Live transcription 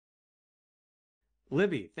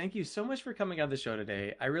Libby, thank you so much for coming on the show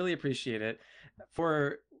today. I really appreciate it.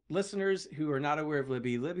 For listeners who are not aware of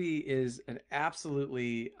Libby, Libby is an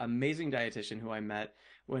absolutely amazing dietitian who I met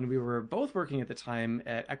when we were both working at the time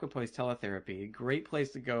at Equipoise Teletherapy. Great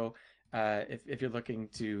place to go if you're looking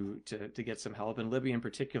to get some help. And Libby in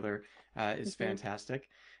particular is Mhm. fantastic.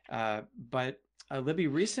 But Libby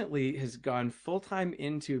recently has gone full time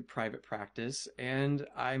into private practice, and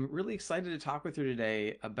I'm really excited to talk with her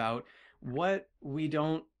today about what we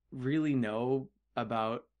don't really know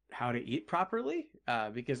about how to eat properly.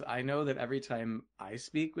 Because I know that every time I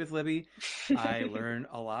speak with Libby, I learn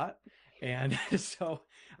a lot. And so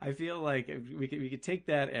I feel like we could take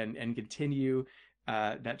that and continue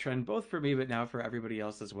that trend both for me, but now for everybody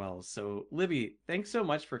else as well. So Libby, thanks so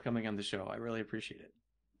much for coming on the show. I really appreciate it.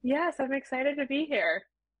 Yes, I'm excited to be here.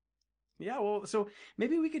 Yeah, well, so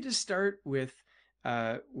maybe we could just start with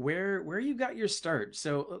where you got your start.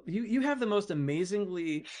 So you have the most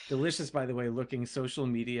amazingly delicious, by the way, looking social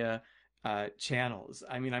media channels.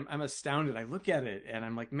 I mean, I'm astounded. I look at it and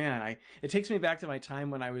I'm like, man, I it takes me back to my time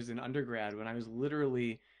when I was in undergrad, when I was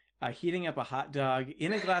literally heating up a hot dog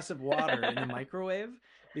in a glass of water in the microwave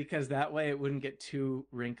because that way it wouldn't get too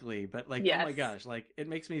wrinkly. But like, oh my Yes. gosh, like it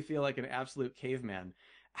makes me feel like an absolute caveman.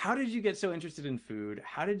 How did you get so interested in food?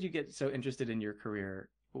 How did you get so interested in your career?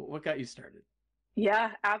 What got you started?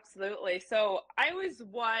 Yeah, absolutely. So I always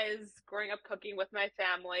was growing up cooking with my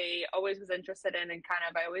family, always was interested in and kind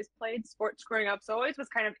of I always played sports growing up. So always was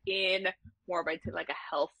kind of in more about to like a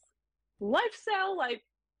health lifestyle, like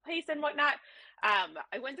pace and whatnot.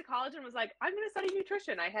 I went to college and was like, I'm gonna study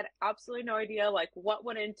nutrition. I had absolutely no idea like what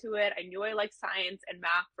went into it. I knew I liked science and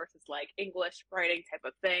math versus like English writing type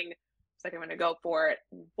of thing. It's like I'm gonna go for it.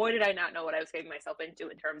 Boy, did I not know what I was getting myself into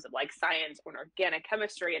in terms of like science or organic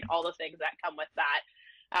chemistry and all the things that come with that.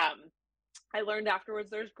 I learned afterwards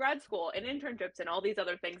there's grad school and internships and all these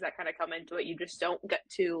other things that kind of come into it. You just don't get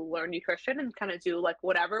to learn nutrition and kind of do like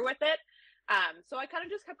whatever with it. So I kind of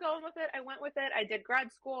just kept going with it. I went with it. I did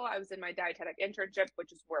grad school. I was in my dietetic internship,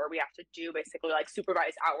 which is where we have to do basically like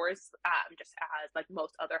supervised hours, just as like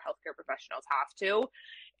most other healthcare professionals have to.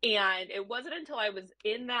 And it wasn't until I was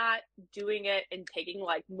in that doing it and taking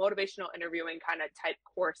like motivational interviewing kind of type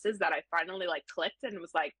courses that I finally like clicked and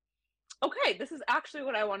was like, okay, this is actually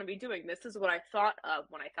what I want to be doing. This is what I thought of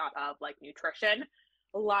when I thought of like nutrition.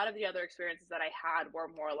 A lot of the other experiences that I had were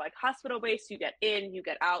more like hospital based. You get in, you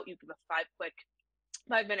get out, you give a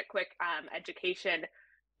 5 minute quick education.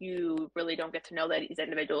 You really don't get to know that these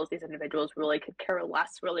individuals. These individuals really could care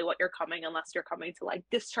less really what you're coming unless you're coming to like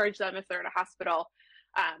discharge them if they're in a hospital.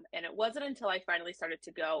 And it wasn't until I finally started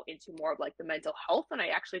to go into more of like the mental health, and I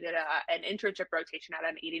actually did an internship rotation at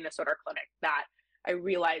an eating disorder clinic that I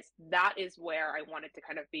realized that is where I wanted to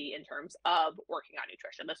kind of be in terms of working on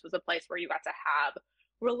nutrition. This was a place where you got to have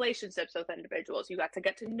relationships with individuals. You got to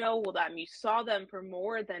get to know them. You saw them for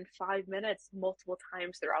more than 5 minutes multiple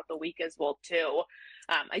times throughout the week as well too.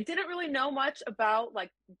 I didn't really know much about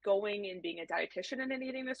like going and being a dietitian in an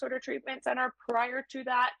eating disorder treatment center prior to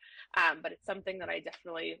that, but it's something that I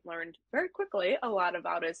definitely learned very quickly a lot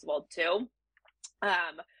about as well too.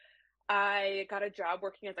 Um, I got a job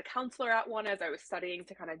working as a counselor at one as I was studying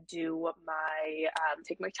to kind of do my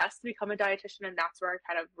take my test to become a dietitian, and that's where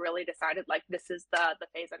I kind of really decided like this is the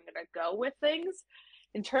phase I'm gonna go with things.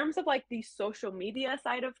 In terms of like the social media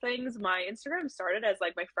side of things, my Instagram started as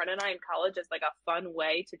like my friend and I in college as like a fun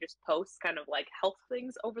way to just post kind of like health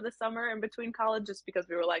things over the summer in between college, just because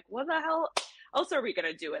we were like, what the hell else are we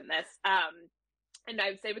gonna do in this? And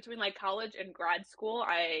I would say between like college and grad school,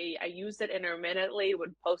 I used it intermittently,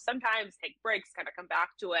 would post sometimes, take breaks, kind of come back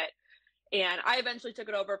to it. And I eventually took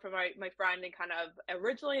it over from my friend and kind of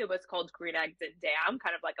originally it was called Green Eggs and Damn,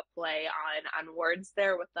 kind of like a play on words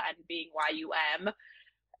there with the N being YUM.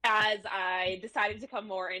 As I decided to come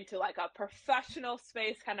more into like a professional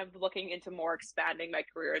space, kind of looking into more expanding my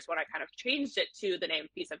career is when I kind of changed it to the name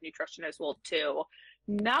Piece of Nutrition as well too.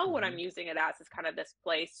 Now what Hmm. I'm using it as is kind of this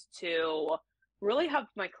place to really have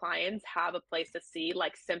my clients have a place to see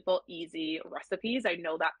like simple, easy recipes. I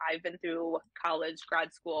know that I've been through college,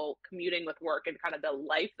 grad school, commuting with work and kind of the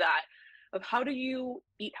life that of how do you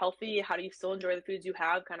eat healthy? How do you still enjoy the foods you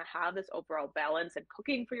have, kind of have this overall balance and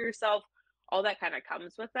cooking for yourself? All that kind of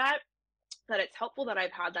comes with that. That it's helpful that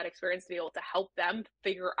I've had that experience to be able to help them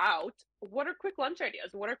figure out what are quick lunch ideas,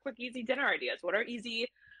 what are quick, easy dinner ideas, what are easy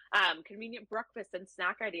convenient breakfast and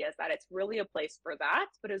snack ideas, that it's really a place for that,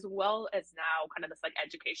 but as well as now kind of this like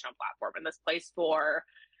educational platform and this place for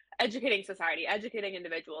educating society, educating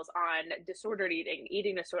individuals on disordered eating,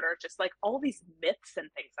 eating disorders, just like all these myths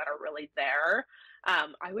and things that are really there.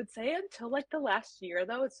 I would say until like the last year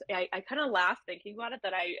though, I kind of laugh thinking about it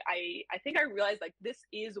that I think I realized like this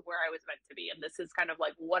is where I was meant to be. And this is kind of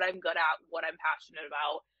like what I'm good at, what I'm passionate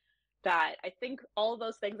about. That I think all of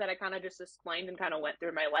those things that I kind of just explained and kind of went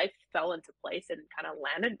through my life fell into place and kind of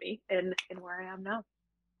landed me in where I am now.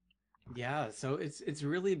 Yeah, so it's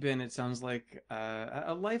really been, it sounds like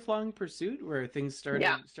a lifelong pursuit where things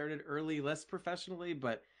Yeah, started early, less professionally,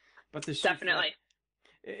 but the shift that definitely.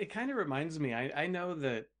 it kind of reminds me. I know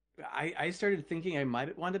that I started thinking I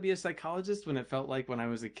might want to be a psychologist when it felt like when I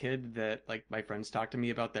was a kid that like my friends talked to me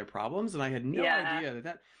about their problems, and I had no Yeah, idea that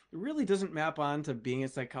that really doesn't map on to being a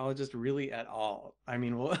psychologist really at all. I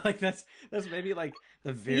mean, well, like that's maybe like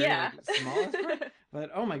the very yeah. like smallest part,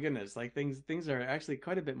 but oh my goodness, like things are actually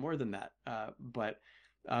quite a bit more than that. The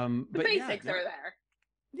But yeah, basics no, are there.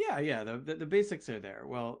 yeah, the basics are there.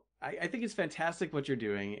 Well, I think it's fantastic what you're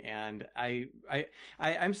doing, and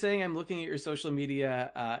I'm saying I'm looking at your social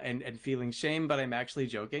media and feeling shame, but I'm actually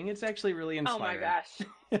joking. It's actually really Oh my inspiring. gosh.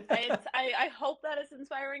 I hope that is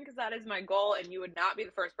inspiring because that is my goal, and you would not be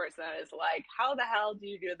the first person that is like, how the hell do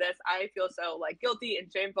you do this? I feel so like guilty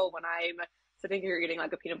and shameful when I'm sitting here eating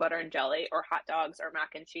like a peanut butter and jelly or hot dogs or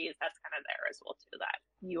mac and cheese. That's kind of there as well too. That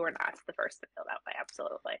you are not the first to feel that way.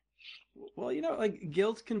 Absolutely. Well, like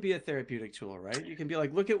guilt can be a therapeutic tool, right? You can be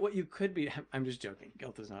like, look at what you could be. I'm just joking.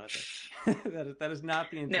 Guilt is not a thing. That is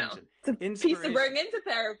not the No, intention. it's a piece to Inspiration. bring into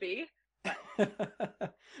therapy.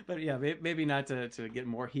 But But yeah, maybe not to get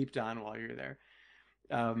more heaped on while you're there.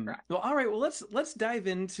 correct. Well, all right. Well, let's dive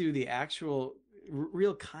into the actual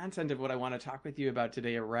real content of what I want to talk with you about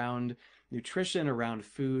today around nutrition, around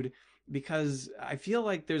food, because I feel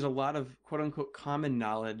like there's a lot of quote unquote common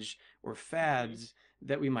knowledge or Mm-hmm. fads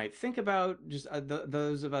that we might think about, just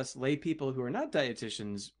those of us lay people who are not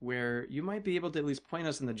dietitians, where you might be able to at least point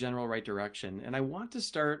us in the general right direction. And I want to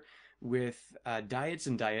start with diets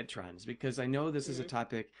and diet trends because I know this is a Mm-hmm.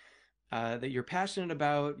 topic that you're passionate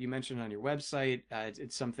about. You mentioned on your website.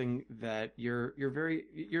 It's something that you're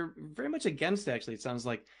very much against. Actually, it sounds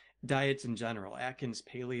like diets in general, Atkins,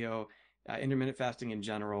 paleo, intermittent fasting in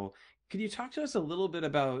general. Could you talk to us a little bit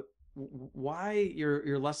about why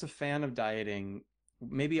you're less a fan of dieting?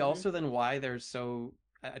 Maybe Mm-hmm. also then why they're so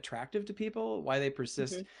attractive to people, why they Mm-hmm.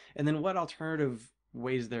 persist, and then what alternative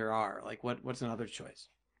ways there are. Like what's another choice?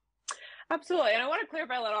 Absolutely. And I want to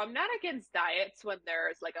clarify a little. I'm not against diets when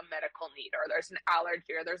there's like a medical need or there's an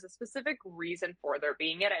allergy or there's a specific reason for there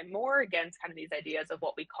being it. I'm more against kind of these ideas of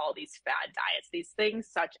what we call these fad diets, these things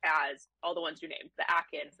such as all the ones you named, the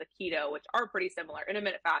Atkins, the keto, which are pretty similar,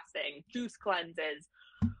 intermittent fasting, juice cleanses,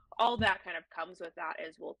 all that kind of comes with that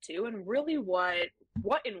as well too. And really what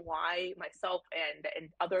and why myself and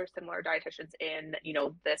other similar dietitians in,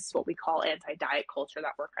 this what we call anti-diet culture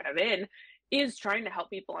that we're kind of in is trying to help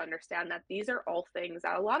people understand that these are all things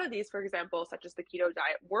that a lot of these, for example, such as the keto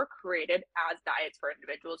diet, were created as diets for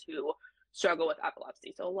individuals who struggle with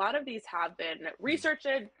epilepsy. So a lot of these have been researched,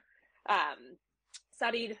 um,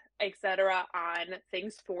 studied, etc., on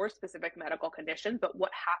things for specific medical conditions. But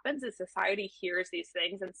what happens is society hears these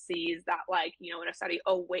things and sees that, like, in a study,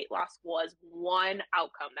 oh, weight loss was one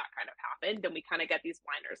outcome that kind of happened, and we kind of get these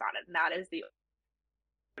blinders on it. And that is the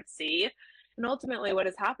see. And ultimately, what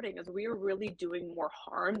is happening is we are really doing more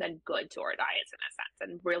harm than good to our diets in a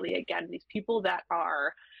sense. And really, again, these people that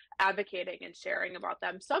are advocating and sharing about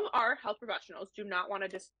them, some are health professionals, do not want to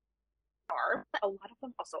just are, but a lot of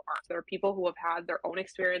them also aren't. There are people who have had their own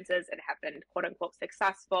experiences and have been quote unquote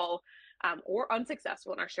successful or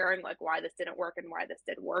unsuccessful and are sharing like why this didn't work and why this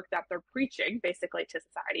did work, that they're preaching basically to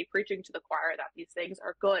society, preaching to the choir that these things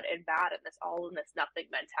are good and bad and this all and this nothing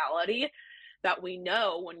mentality that we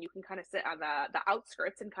know when you can kind of sit on the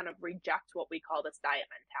outskirts and kind of reject what we call this diet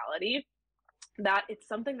mentality, that it's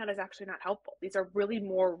something that is actually not helpful. These are really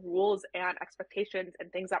more rules and expectations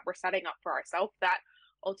and things that we're setting up for ourselves that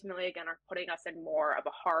ultimately, again, are putting us in more of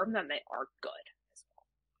a harm than they are good as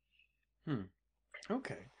Hmm.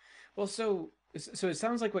 Okay. Well, so it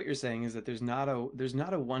sounds like what you're saying is that there's not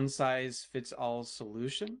a one size fits all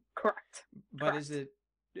solution, well. Correct. but is Correct. it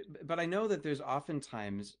but I know that there's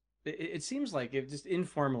oftentimes it seems like if just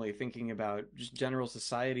informally thinking about just general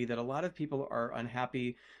society that a lot of people are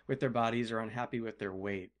unhappy with their bodies or unhappy with their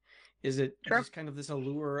weight. Is it True. just kind of this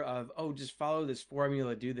allure of, oh, just follow this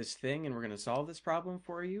formula, do this thing, and we're going to solve this problem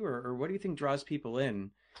for you? Or what do you think draws people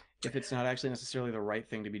in if it's not actually necessarily the right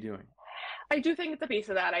thing to be doing? I do think it's a piece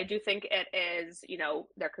of that. I do think it is,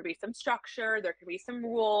 there could be some structure, there could be some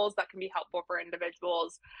rules that can be helpful for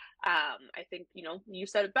individuals. I think, you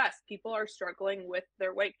said it best. People are struggling with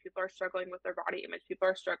their weight. People are struggling with their body image. People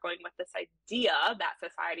are struggling with this idea that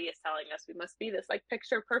society is telling us we must be this like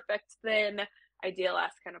picture perfect, thin,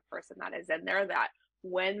 ideal-esque kind of person that is in there, that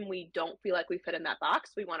when we don't feel like we fit in that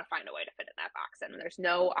box, we want to find a way to fit in that box. And there's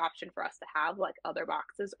no option for us to have like other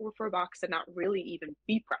boxes, or for a box to not really even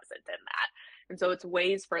be present in that. And so it's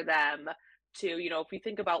ways for them to, you know, if you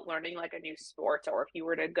think about learning like a new sport, or if you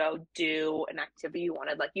were to go do an activity you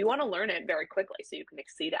wanted, like you want to learn it very quickly so you can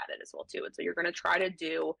exceed at it as well too. And so you're going to try to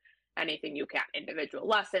do anything you can, individual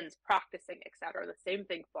lessons, practicing, etc. The same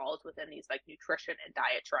thing falls within these like nutrition and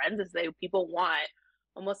diet trends, is people want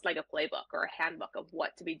almost like a playbook or a handbook of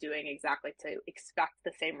what to be doing exactly to expect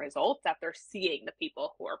the same results that they're seeing the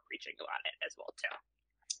people who are preaching about it as well too.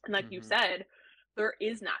 And like you said, there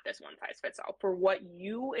is not this one size fits all. For what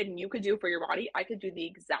you could do for your body, I could do the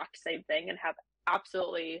exact same thing and have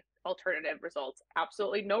absolutely alternative results,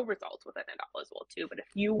 absolutely no results within it all as well too. But if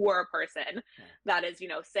you were a person that is, you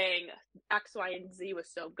know, saying X, Y, and Z was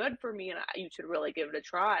so good for me and you should really give it a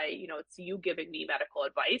try, you know, it's you giving me medical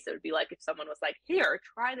advice. It would be like if someone was like, here,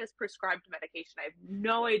 try this prescribed medication. I have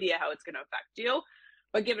no idea how it's going to affect you,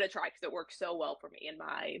 but give it a try because it works so well for me and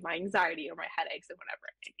my anxiety or my headaches and whatever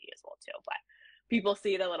it may be as well too. But people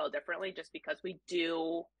see it a little differently, just because we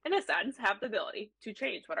do, in a sense, have the ability to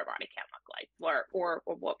change what our body can look like, or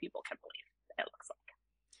what people can believe it looks like.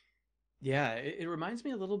 Yeah, it reminds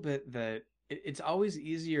me a little bit that it's always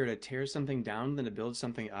easier to tear something down than to build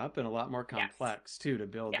something up, and a lot more complex too to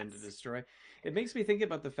build than to destroy. It makes me think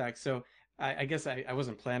about the fact. So I guess I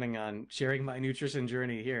wasn't planning on sharing my nutrition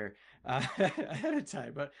journey here ahead of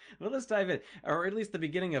time, but well, let's dive in, or at least the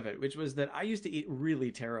beginning of it, which was that I used to eat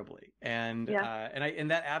really terribly, and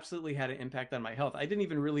that absolutely had an impact on my health. I didn't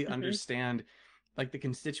even really understand like the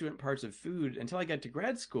constituent parts of food until I got to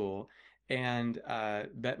grad school and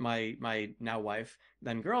met my now wife,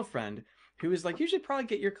 then girlfriend, who was like, you should probably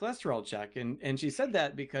get your cholesterol checked, and she said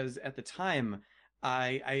that because at the time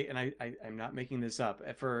I'm not making this up.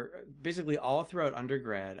 For basically all throughout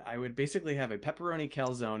undergrad, I would basically have a pepperoni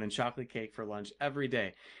calzone and chocolate cake for lunch every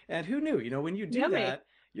day. And who knew, you know, when you do that,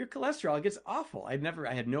 your cholesterol gets awful. I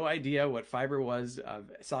had no idea what fiber was,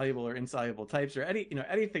 of soluble or insoluble types, or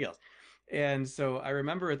anything else. And so I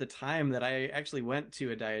remember at the time that I actually went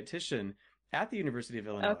to a dietitian at the University of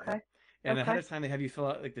Illinois. And ahead of time, they have you fill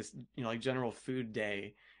out like this, you know, like general food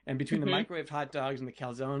day. And between the microwaved hot dogs and the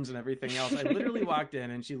calzones and everything else, I literally walked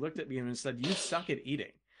in and she looked at me and said, "You suck at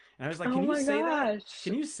eating." And I was like, "Can you say that?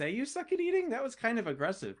 Can you say you suck at eating?" That was kind of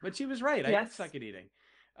aggressive, but she was right. I did suck at eating.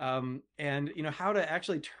 And you know, how to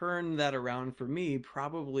actually turn that around for me,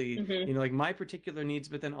 probably, you know, like my particular needs,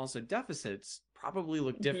 but then also deficits probably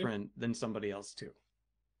look different than somebody else too.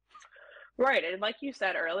 Right. And like you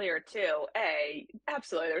said earlier too,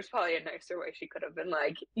 absolutely, there's probably a nicer way she could have been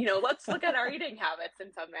like, you know, let's look at our eating habits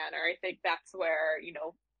in some manner. I think that's where, you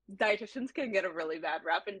know, dietitians can get a really bad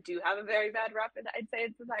rep, and do have a very bad rep, I'd say,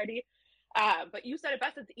 in society. But you said it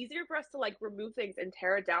best. It's easier for us to like remove things and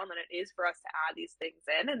tear it down than it is for us to add these things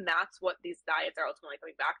in. And that's what these diets are ultimately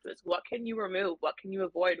coming back to, is what can you remove? What can you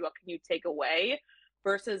avoid? What can you take away?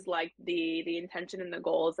 Versus like the intention and the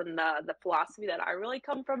goals and the philosophy that I really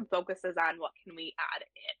come from focuses on what can we add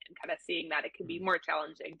in, and kind of seeing that it can be more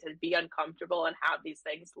challenging to be uncomfortable and have these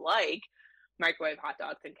things like microwave hot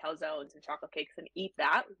dogs and calzones and chocolate cakes and eat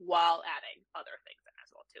that while adding other things in as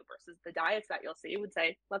well too. Versus the diets that you'll see would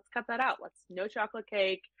say, let's cut that out. Let's no chocolate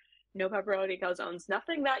cake, no pepperoni calzones,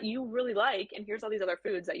 nothing that you really like. And here's all these other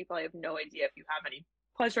foods that you probably have no idea if you have any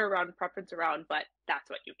pleasure around, preference around, but that's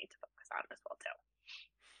what you need to focus on as well too.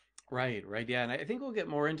 Right. Yeah. And I think we'll get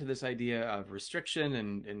more into this idea of restriction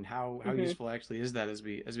and how useful actually is that as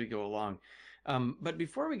we go along. But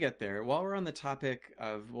before we get there, while we're on the topic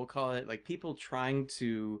of, we'll call it like people trying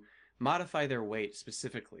to modify their weight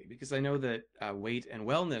specifically, because I know that weight and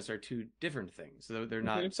wellness are two different things. So they're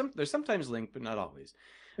not, they're sometimes linked, but not always.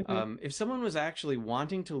 If someone was actually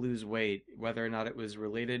wanting to lose weight, whether or not it was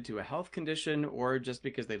related to a health condition or just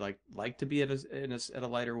because they like to be at a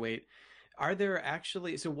lighter weight, are there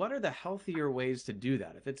actually, so what are the healthier ways to do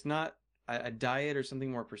that? If it's not a diet or something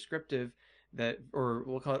more prescriptive that, or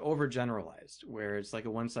we'll call it overgeneralized, where it's like a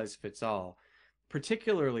one size fits all,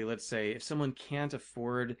 particularly, let's say, if someone can't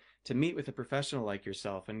afford to meet with a professional like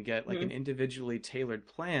yourself and get like an individually tailored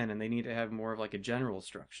plan, and they need to have more of like a general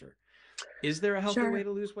structure. Is there a healthy way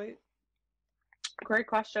to lose weight? Great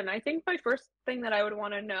question. I think my first thing that I would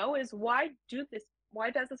want to know is why does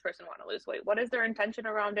this person want to lose weight? What is their intention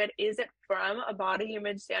around it? Is it from a body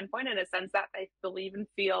image standpoint, in a sense that they believe and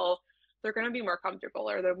feel they're going to be more comfortable,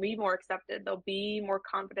 or they'll be more accepted, they'll be more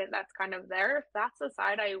confident, that's kind of there? If that's the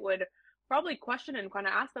side, I would probably question and kind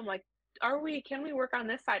of ask them, like, can we work on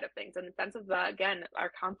this side of things, in the sense of again,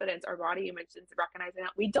 our confidence, our body image, and recognizing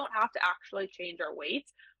that we don't have to actually change our weight,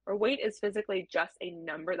 Our weight is physically just a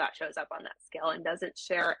number that shows up on that scale and doesn't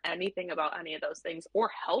share anything about any of those things or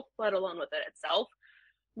health, let alone with it itself.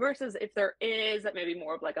 Versus if there is maybe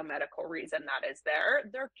more of like a medical reason that is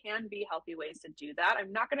there can be healthy ways to do that.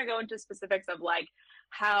 I'm not going to go into specifics of like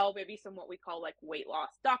how maybe some what we call like weight loss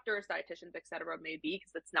doctors, dietitians, etc. may be,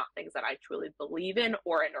 because it's not things that I truly believe in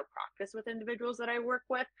or in or practice with individuals that I work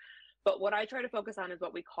with. But what I try to focus on is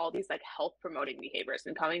what we call these like health promoting behaviors,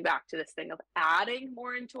 and coming back to this thing of adding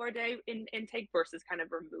more into our day intake versus kind of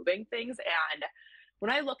removing things. And when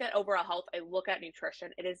I look at overall health, I look at nutrition.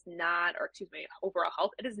 It is not, or excuse me, overall health,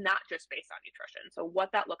 it is not just based on nutrition. So what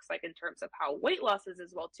that looks like in terms of how weight loss is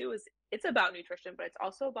as well too, is it's about nutrition, but it's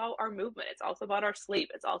also about our movement. It's also about our sleep.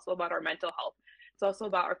 It's also about our mental health. It's also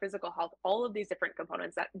about our physical health, all of these different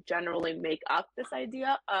components that generally make up this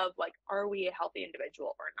idea of like, are we a healthy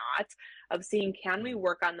individual or not? Of seeing, can we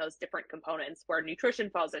work on those different components where nutrition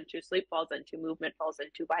falls into, sleep falls into, movement falls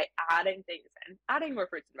into, by adding things in, adding more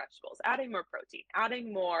fruits and vegetables, adding more protein,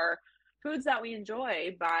 adding more foods that we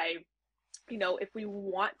enjoy by, you know, if we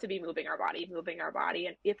want to be moving our body.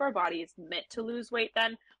 And if our body is meant to lose weight,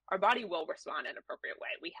 then our body will respond in an appropriate way.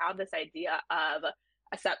 We have this idea of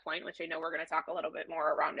a set point, which I know we're going to talk a little bit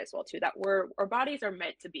more around as well too, that our bodies are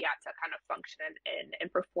meant to be at to kind of function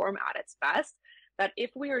and perform at its best. That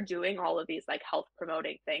if we are doing all of these like health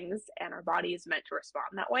promoting things and our body is meant to respond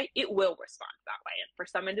that way, it will respond that way. And for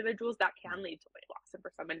some individuals that can lead to weight loss, and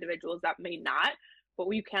for some individuals that may not, but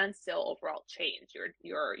you can still overall change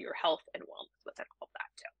your health and wellness within all of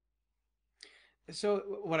that too.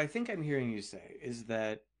 So what I think I'm hearing you say is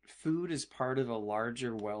that food is part of a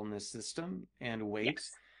larger wellness system, and weight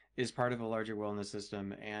Yes. is part of a larger wellness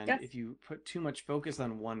system. And Yes. if you put too much focus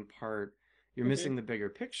on one part, you're Mm-hmm. missing the bigger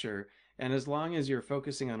picture. And as long as you're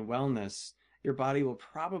focusing on wellness, your body will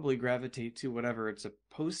probably gravitate to whatever it's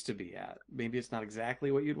supposed to be at. Maybe it's not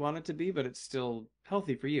exactly what you'd want it to be, but it's still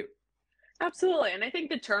healthy for you. Absolutely. And I think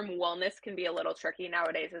the term wellness can be a little tricky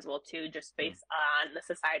nowadays as well too, just Mm. based on the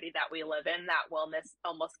society that we live in. That wellness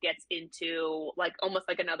almost gets into like almost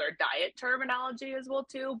like another diet terminology as well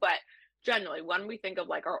too. But generally, when we think of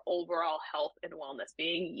like our overall health and wellness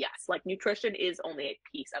being, yes, like nutrition is only a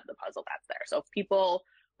piece of the puzzle that's there. So if people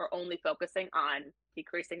are only focusing on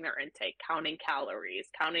decreasing their intake, counting calories,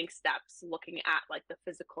 counting steps, looking at like the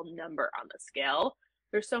physical number on the scale,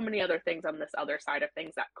 there's so many other things on this other side of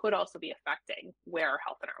things that could also be affecting where our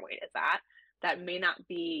health and our weight is at, that may not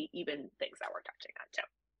be even things that we're touching on too.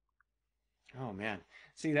 Oh man.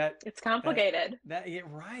 See that It's complicated. yeah,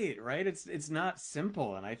 right. It's not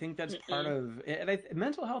simple, and I think that's part Mm-mm. of it. And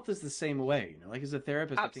mental health is the same way. You know, like as a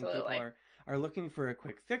therapist, I think people Absolutely. are looking for a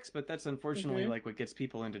quick fix, but that's unfortunately Mm-hmm. like what gets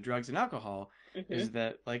people into drugs and alcohol, Mm-hmm. is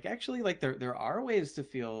that like actually like there are ways to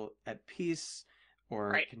feel at peace or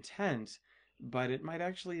Right. content, but it might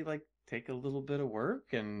actually like take a little bit of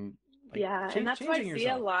work and like Yeah, and that's why I changing see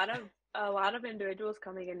a yourself. lot of individuals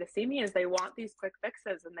coming in to see me is they want these quick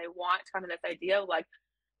fixes, and they want kind of this idea of like,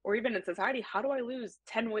 or even in society, how do I lose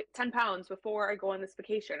 10 pounds before I go on this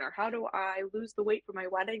vacation? Or how do I lose the weight for my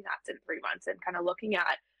wedding that's in 3 months? And kind of looking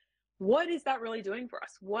at what is that really doing for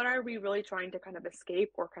us? What are we really trying to kind of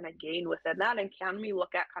escape or kind of gain within that? And can we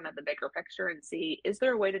look at kind of the bigger picture and see, is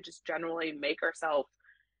there a way to just generally make ourselves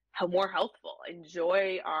more healthful,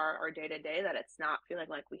 enjoy our day-to-day, that it's not feeling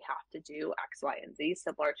like we have to do X, Y, and Z,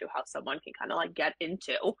 similar to how someone can kind of like get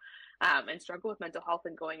into and struggle with mental health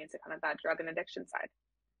and going into kind of that drug and addiction side.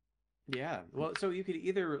 Yeah. Well, so you could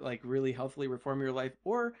either like really healthfully reform your life,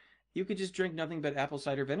 or you could just drink nothing but apple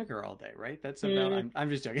cider vinegar all day, right? That's about. Mm, I'm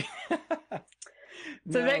just joking.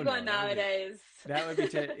 it's a big No, one nowadays. that would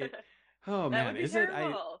be it. Oh That man, would be is it? I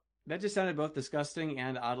terrible. that just sounded both disgusting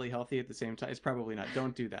and oddly healthy at the same time. It's probably not.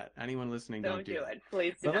 Don't do that. Anyone listening, don't Don't do do that. it.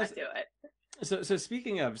 Please do But not do it. so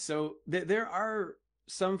speaking of, so there are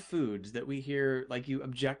some foods that we hear like you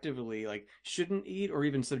objectively like shouldn't eat, or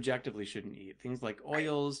even subjectively shouldn't eat. Things like Right.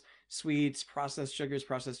 oils, sweets, processed sugars,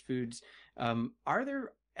 processed foods. Are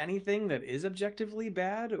there anything that is objectively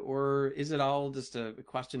bad, or is it all just a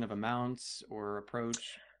question of amounts or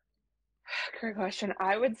approach? Great question.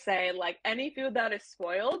 I would say like any food that is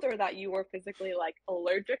spoiled or that you are physically like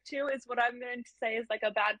allergic to is what I'm going to say is like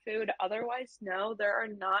a bad food. Otherwise, no, there are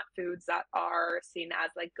not foods that are seen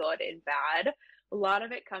as like good and bad. A lot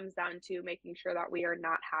of it comes down to making sure that we are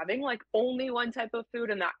not having like only one type of food,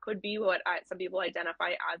 and that could be what some people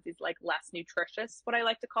identify as these like less nutritious, what I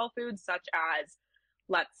like to call foods, such as,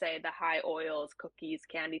 let's say, the high oils, cookies,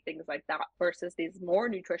 candy, things like that, versus these more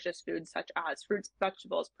nutritious foods such as fruits,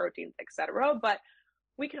 vegetables, proteins, etc. But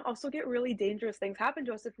we can also get really dangerous things happen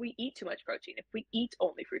to us if we eat too much protein, if we eat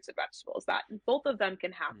only fruits and vegetables. That both of them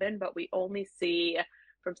can happen, but we only see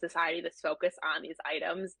from society, this focus on these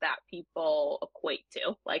items that people equate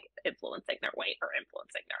to, like influencing their weight or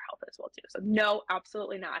influencing their health as well too. So no,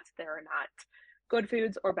 absolutely not. There are not good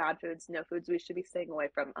foods or bad foods, no foods we should be staying away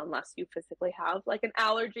from unless you physically have like an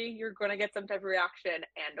allergy. You're going to get some type of reaction,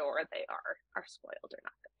 and or they are spoiled or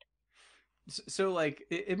not good. So, like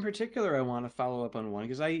in particular, I want to follow up on one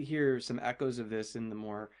because I hear some echoes of this in the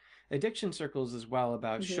more addiction circles as well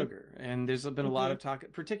about Mm-hmm. sugar, and there's been a lot Mm-hmm. of talk,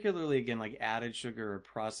 particularly again like added sugar or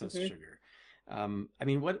processed Mm-hmm. sugar. I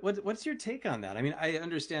mean, what's your take on that? I mean, I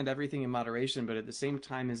understand everything in moderation, but at the same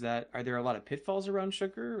time, are there a lot of pitfalls around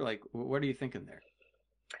sugar? Like, what are you thinking there?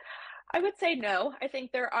 I would say no. I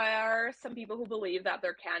think there are some people who believe that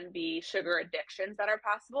there can be sugar addictions that are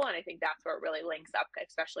possible. And I think that's where it really links up,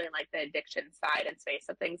 especially in like the addiction side and space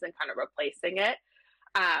of things and kind of replacing it.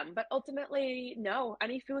 But ultimately, no,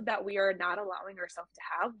 any food that we are not allowing ourselves to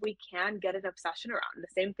have, we can get an obsession around.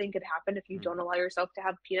 The same thing could happen if you Mm. don't allow yourself to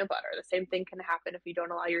have peanut butter. The same thing can happen if you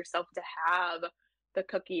don't allow yourself to have the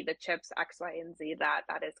cookie, the chips, X, Y, and Z that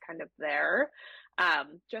is kind of there.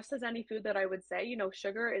 Just as any food that I would say,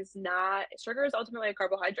 sugar is ultimately a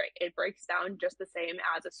carbohydrate. It breaks down just the same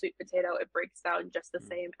as a sweet potato. It breaks down just the Mm.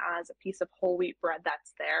 same as a piece of whole wheat bread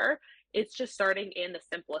that's there. It's just starting in the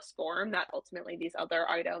simplest form that ultimately these other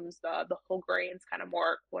items, the whole grains, kind of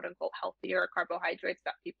more quote unquote healthier carbohydrates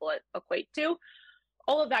that people equate to,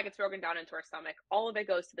 all of that gets broken down into our stomach. All of it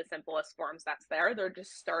goes to the simplest forms that's there. They're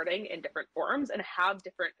just starting in different forms and have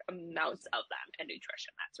different amounts of them and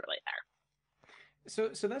nutrition that's really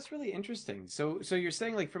there. So that's really interesting. So you're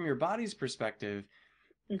saying like from your body's perspective,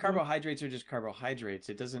 Mm-hmm. carbohydrates are just carbohydrates.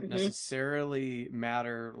 It doesn't Mm-hmm. necessarily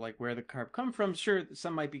matter like where the carb come from. Sure,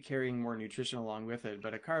 some might be carrying more nutrition along with it,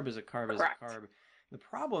 but a carb is a carb is a Correct. carb. The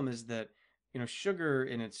problem is that sugar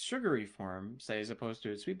in its sugary form, say as opposed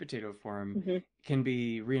to its sweet potato form, Mm-hmm. can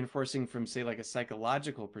be reinforcing from say like a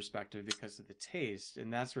psychological perspective because of the taste,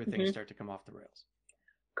 and that's where things Mm-hmm. start to come off the rails.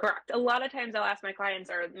 Correct. A lot of times I'll ask my clients,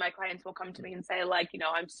 or my clients will come to me and say, like,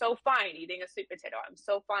 I'm so fine eating a sweet potato. I'm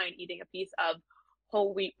so fine eating a piece of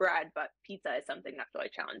whole wheat bread, but pizza is something that's really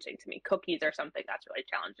challenging to me. Cookies are something that's really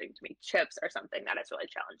challenging to me. Chips are something that is really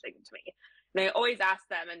challenging to me. And I always ask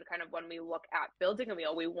them, and kind of when we look at building a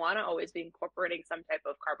meal, we want to always be incorporating some type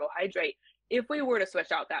of carbohydrate. If we were to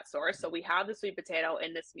switch out that source, so we have the sweet potato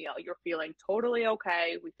in this meal, you're feeling totally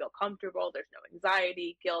okay. We feel comfortable. There's no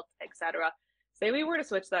anxiety, guilt, etc. Say we were to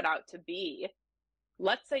switch that out to be,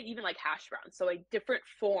 let's say even like hash browns, so a different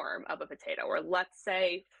form of a potato, or let's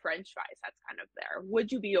say French fries, that's kind of there.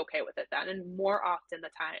 Would you be okay with it then? And more often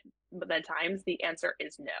than times, the answer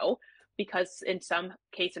is no, because in some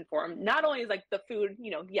case and form, not only is like the food,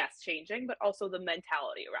 yes, changing, but also the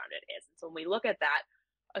mentality around it is. And so when we look at that,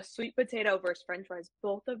 a sweet potato versus French fries,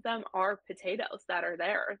 both of them are potatoes that are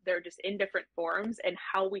there. They're just in different forms, and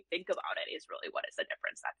how we think about it is really what is the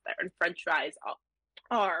difference that's there. And French fries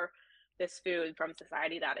are this food from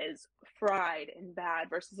society that is fried and bad,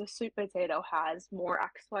 versus a sweet potato has more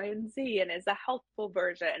X, Y, and Z and is a healthful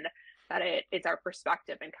version. That it's our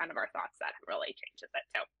perspective and kind of our thoughts that really changes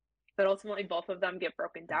it too. But ultimately, both of them get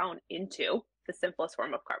broken down into the simplest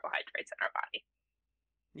form of carbohydrates in our body.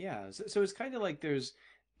 Yeah, so it's kind of like there's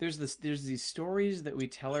these stories that we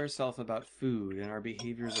tell ourselves about food and our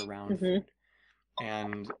behaviors around Mm-hmm. food.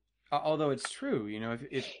 And although it's true,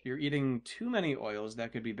 if you're eating too many oils,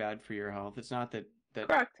 that could be bad for your health. It's not that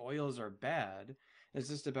Correct. oils are bad. It's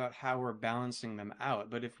just about how we're balancing them out.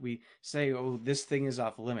 But if we say, oh, this thing is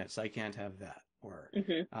off limits, I can't have that, or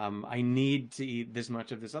Mm-hmm. I need to eat this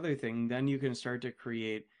much of this other thing, then you can start to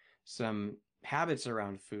create some habits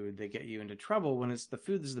around food that get you into trouble when it's the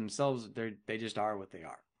foods themselves, they just are what they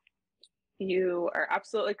are. You are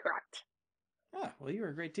absolutely correct. Ah, well, you were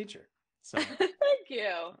a great teacher. So Thank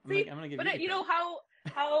you. See, I'm gonna give but you the credit.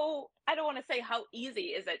 how I don't want to say how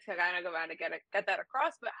easy is it to kind of go around and get that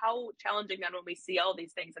across, but how challenging then when we see all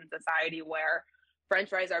these things in society where French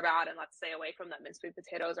fries are bad and let's stay away from them, and sweet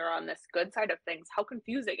potatoes are on this good side of things. How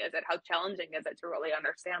confusing is it? How challenging is it to really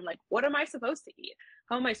understand, like, what am I supposed to eat?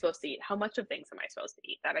 How am I supposed to eat? How much of things am I supposed to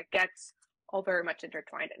eat? That it gets all very much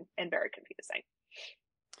intertwined and very confusing.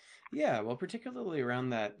 Yeah, well, particularly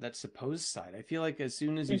around that supposed side. I feel like as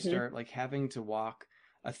soon as you Mm-hmm. start like having to walk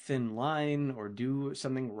a thin line or do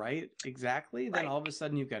something right exactly, then Right. all of a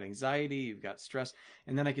sudden you've got anxiety, you've got stress,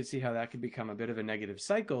 and then I could see how that could become a bit of a negative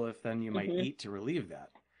cycle if then you might Mm-hmm. eat to relieve that.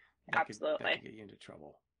 That could Absolutely. get you into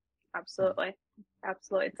trouble. Hmm. Absolutely.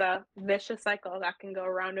 Absolutely. It's a vicious cycle that can go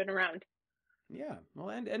around and around. Yeah, well,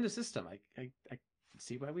 and the system. I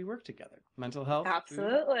see why we work together. Mental health, food,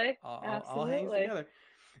 Absolutely. all hangs Absolutely. together.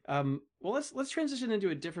 Well, let's transition into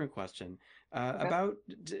a different question Okay. about,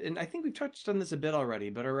 and I think we've touched on this a bit already,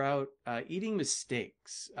 but around eating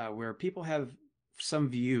mistakes, where people have some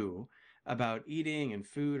view about eating and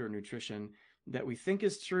food or nutrition that we think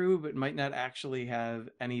is true, but might not actually have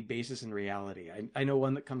any basis in reality. I know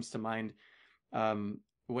one that comes to mind um,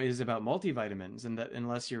 is about multivitamins, and that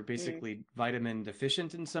unless you're Mm. basically vitamin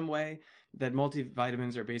deficient in some way, that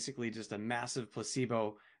multivitamins are basically just a massive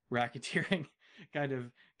placebo racketeering kind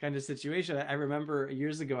of kind of situation. I remember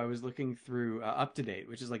years ago I was looking through Up to Date,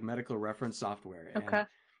 which is like medical reference software, and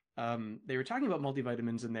Okay. they were talking about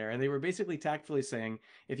multivitamins in there, and they were basically tactfully saying,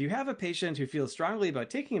 if you have a patient who feels strongly about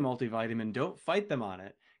taking a multivitamin, don't fight them on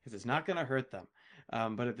it because it's not going to hurt them.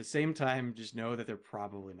 But at the same time, just know that they're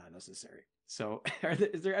probably not necessary. So,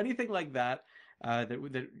 is there anything like that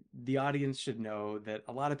that the audience should know that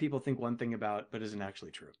a lot of people think one thing about, but isn't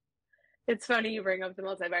actually true? It's funny you bring up the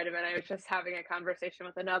multivitamin. I was just having a conversation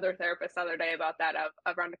with another therapist the other day about that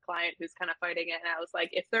around a client who's kind of fighting it. And I was like,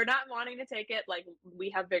 if they're not wanting to take it, like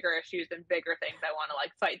we have bigger issues and bigger things I want to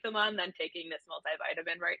like fight them on than taking this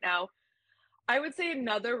multivitamin right now. I would say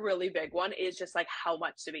another really big one is just like how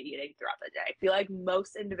much to be eating throughout the day. I feel like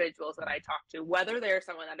most individuals that I talk to, whether they're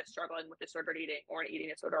someone that is struggling with disordered eating or an eating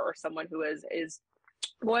disorder or someone who is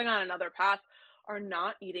going on another path, are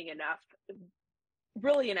not eating enough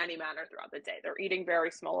really in any manner throughout the day. They're eating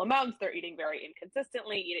very small amounts, they're eating very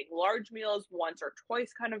inconsistently, eating large meals once or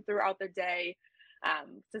twice kind of throughout the day.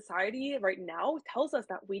 Society right now tells us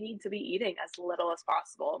that we need to be eating as little as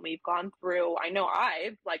possible. And we've gone through, I know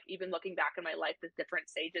I've like even looking back in my life, the different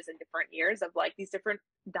stages and different years of like these different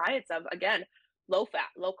diets of, again, low fat,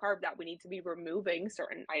 low carb, that we need to be removing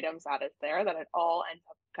certain items that is there, that it all ends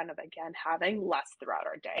up kind of again having less throughout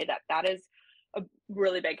our day. That is a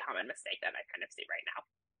really big common mistake that I kind of see right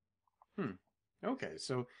now. Hmm. Okay,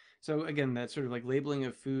 so again, that's sort of like labeling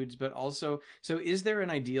of foods, but also, so is there an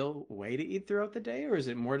ideal way to eat throughout the day, or is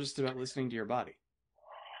it more just about listening to your body?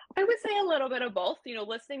 I would say a little bit of both. You know,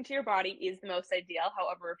 listening to your body is the most ideal.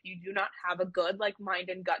 However, if you do not have a good like mind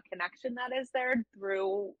and gut connection that is there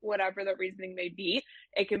through whatever the reasoning may be,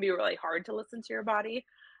 it can be really hard to listen to your body.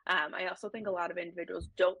 I also think a lot of individuals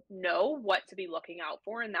don't know what to be looking out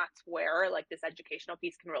for, and that's where like this educational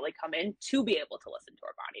piece can really come in to be able to listen to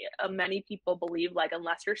our body. Many people believe like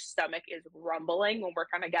unless your stomach is rumbling when we're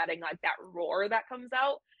kind of getting like that roar that comes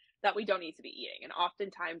out, that we don't need to be eating. And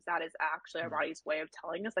oftentimes that is actually our Hmm. body's way of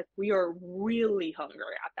telling us like we are really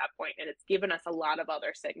hungry at that point, and it's given us a lot of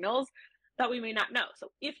other signals that we may not know. So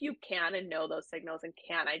if you can and know those signals and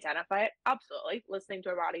can identify it, absolutely listening to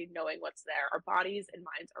our body, knowing what's there. Our bodies and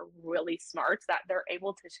minds are really smart that they're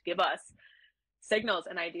able to give us signals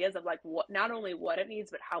and ideas of like what, not only what it needs,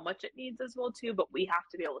 but how much it needs as well too. But we have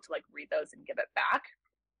to be able to like read those and give it back.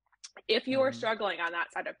 If you are Hmm. struggling on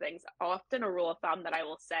that side of things, often a rule of thumb that I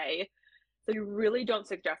will say, so you really don't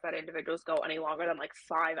suggest that individuals go any longer than like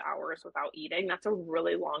 5 hours without eating. That's a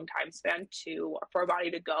really long time span to for a body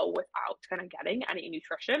to go without kind of getting any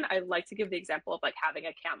nutrition. I like to give the example of like having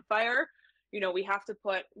a campfire. You know, we have to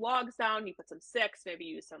put logs down, you put some sticks, maybe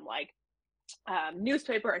use some like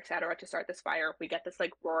newspaper, etc., to start this fire. We get this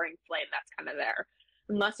like roaring flame that's kind of there.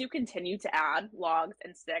 Unless you continue to add logs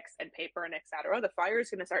and sticks and paper and etc., the fire is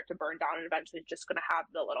going to start to burn down and eventually just going to have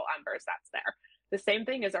the little embers that's there. The same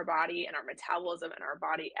thing is our body and our metabolism and our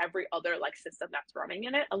body, every other like system that's running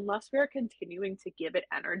in it. Unless we are continuing to give it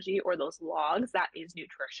energy or those logs, that is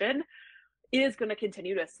nutrition, it is going to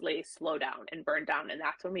continue to slow down and burn down. And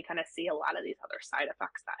that's when we kind of see a lot of these other side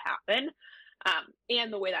effects that happen.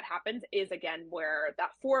 And the way that happens is again where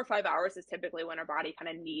that 4 or 5 hours is typically when our body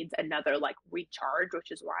kind of needs another like recharge,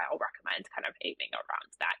 which is why I'll recommend kind of aiming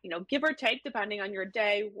around that. You know, give or take depending on your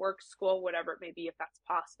day, work, school, whatever it may be. If that's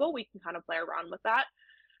possible, we can kind of play around with that.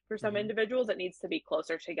 For some Hmm. individuals, it needs to be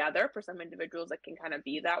closer together. For some individuals, it can kind of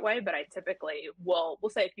be that way. But I typically will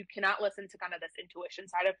say if you cannot listen to kind of this intuition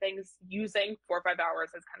side of things, using 4 or 5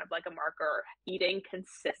 hours as kind of like a marker, eating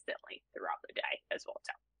consistently throughout the day as well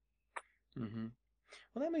too. Hmm.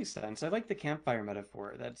 Well, that makes sense. I like the campfire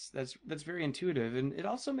metaphor. That's very intuitive, and it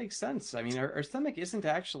also makes sense. I mean, our stomach isn't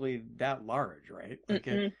actually that large, right?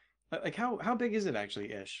 Mm-mm. Like how big is it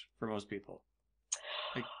actually ish for most people?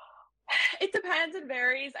 Like, It depends and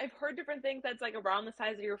varies. I've heard different things that's like around the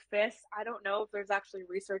size of your fist. I don't know if there's actually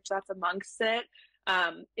research that's amongst it.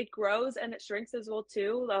 It grows and it shrinks as well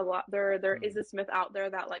too. A lot there is hmm. this myth out there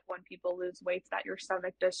that like when people lose weight, that your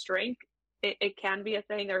stomach does shrink. It can be a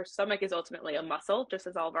thing. Their stomach is ultimately a muscle, just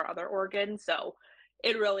as all of our other organs. So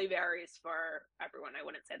it really varies for everyone. I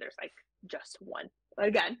wouldn't say there's like just one.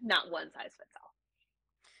 Again, not one size fits all.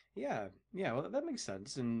 Yeah, yeah, well, that makes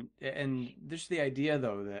sense. And there's the idea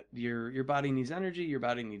though that your body needs energy, your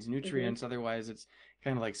body needs Hmm. nutrients. Otherwise, it's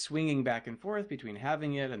kind of like swinging back and forth between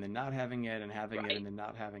having it and then not having it, and having it Right. and then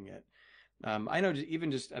not having it. I know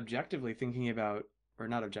even just objectively thinking about, or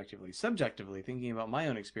not objectively, subjectively thinking about my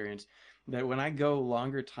own experience, that when I go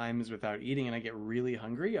longer times without eating and I get really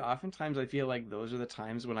hungry, oftentimes I feel like those are the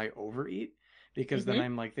times when I overeat, because then Hmm.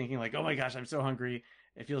 I'm like thinking like, oh my gosh, I'm so hungry.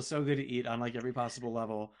 It feels so good to eat on like every possible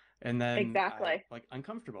level, and then I'm Exactly. like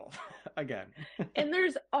uncomfortable again. And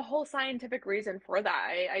there's a whole scientific reason for that.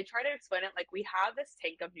 I try to explain it like we have this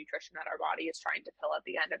tank of nutrition that our body is trying to fill at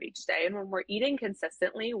the end of each day. And when we're eating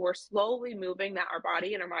consistently, we're slowly moving that our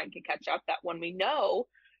body and our mind can catch up. That when we know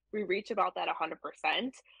we reach about that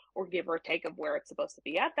 100% or give or take of where it's supposed to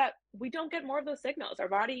be at, that we don't get more of those signals. Our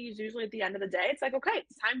body is usually at the end of the day, it's like, okay,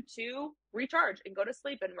 it's time to recharge and go to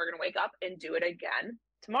sleep. And we're going to wake up and do it again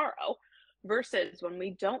tomorrow. Versus when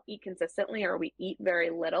we don't eat consistently or we eat very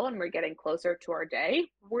little and we're getting closer to our day,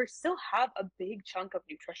 we still have a big chunk of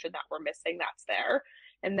nutrition that we're missing that's there.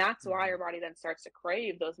 And that's why Mhm. our body then starts to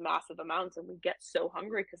crave those massive amounts and we get so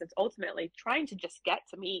hungry because it's ultimately trying to just get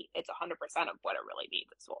to meat. It's 100% of what it really needs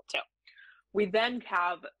as well, too. We then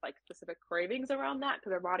have like specific cravings around that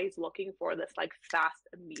because our body's looking for this like fast,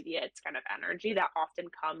 immediate kind of energy that often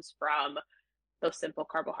comes from those simple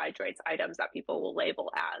carbohydrates items that people will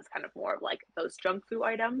label as kind of more of like those junk food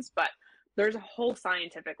items. But there's a whole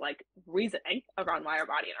scientific like reasoning around why our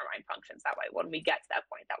body and our mind functions that way when we get to that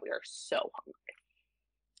point that we are so hungry.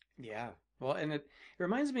 Yeah. Well, and it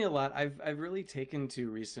reminds me a lot. I've really taken to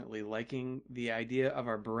recently liking the idea of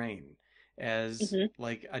our brain as Hmm.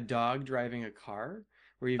 like a dog driving a car,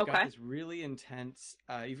 where you've got Okay. this really intense,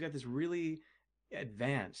 you've got this really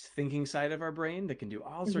advanced thinking side of our brain that can do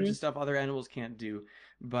all sorts Hmm. of stuff other animals can't do.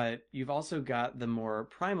 But you've also got the more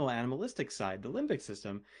primal animalistic side, the limbic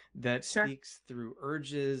system, that Sure. speaks through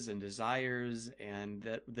urges and desires, and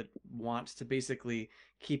that wants to basically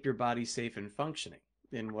keep your body safe and functioning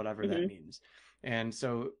in whatever that Hmm. means. And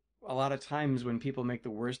so a lot of times when people make the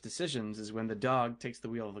worst decisions is when the dog takes the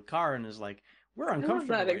wheel of the car and is like, we're I love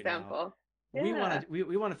uncomfortable that right now. example. We Yeah. want to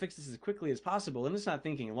we want to fix this as quickly as possible. And it's not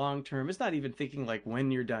thinking long term. It's not even thinking like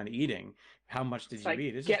when you're done eating, how much did It's you like,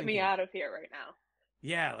 eat? It's just get me thinking, out of here right now.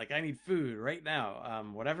 yeah, like I need food right now.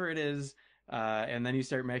 Whatever it is. And then you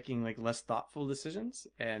start making like less thoughtful decisions.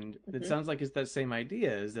 And it Hmm. sounds like it's that same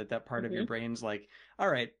idea, is that part of your Hmm. brain's like, all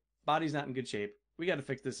right, body's not in good shape. We got to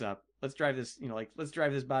fix this up. Let's drive this, like let's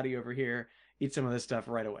drive this body over here, eat some of this stuff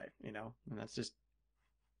right away, and that's just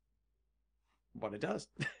what it does.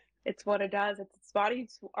 It's what it does. It's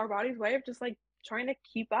body's our body's way of just like trying to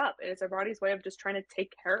keep up. And it's our body's way of just trying to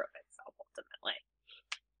take care of itself ultimately.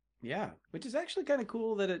 Yeah, which is actually kind of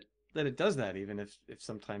cool that it does that, even if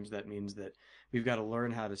sometimes that means that we've got to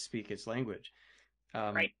learn how to speak its language.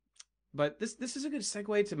 Um, Right. but this is a good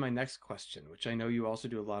segue to my next question, which I know you also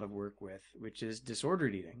do a lot of work with, which is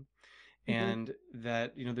disordered eating, Hmm. and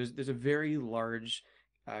that there's a very large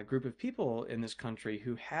group of people in this country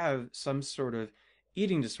who have some sort of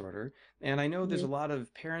eating disorder. And I know there's Hmm. a lot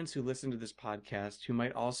of parents who listen to this podcast who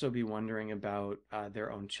might also be wondering about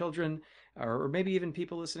their own children, or maybe even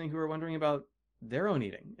people listening who are wondering about their own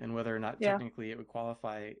eating and whether or not Yeah. technically it would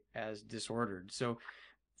qualify as disordered. So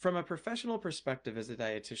from a professional perspective as a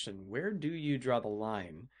dietitian, where do you draw the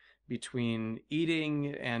line between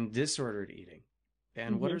eating and disordered eating?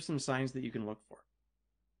 And what Hmm. are some signs that you can look for?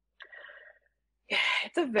 Yeah,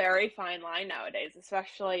 it's a very fine line nowadays,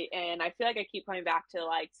 especially, and I feel like I keep coming back to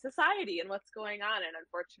like society and what's going on. And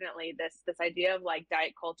unfortunately, this idea of like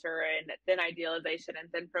diet culture and thin idealization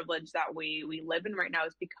and thin privilege that we live in right now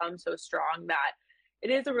has become so strong that it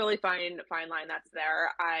is a really fine line that's there.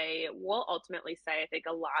 I will ultimately say I think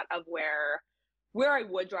a lot of where I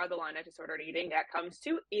would draw the line at disordered eating that comes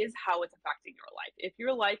to is how it's affecting your life. If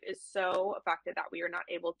your life is so affected that we are not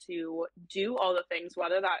able to do all the things,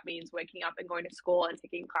 whether that means waking up and going to school and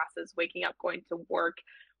taking classes, waking up, going to work,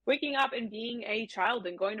 waking up and being a child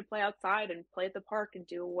and going to play outside and play at the park and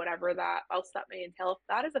do whatever that else that may entail, if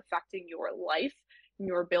that is affecting your life and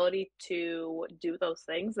your ability to do those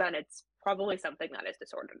things, then it's probably something that is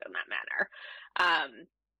disordered in that manner.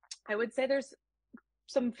 I would say there's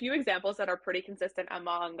some few examples that are pretty consistent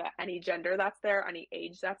among any gender that's there, any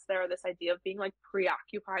age that's there. This idea of being like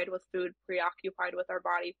preoccupied with food, preoccupied with our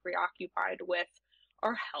body, preoccupied with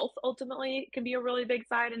our health ultimately can be a really big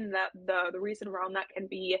side. And that the reason around that can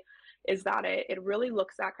be is that it really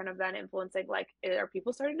looks at kind of then influencing like are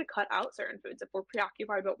people starting to cut out certain foods if we're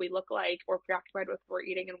preoccupied what we look like or preoccupied with what we're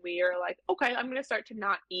eating and we are like okay I'm going to start to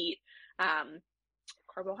not eat um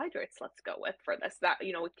carbohydrates, let's go with for this. That,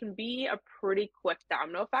 it can be a pretty quick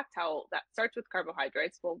domino effect how that starts with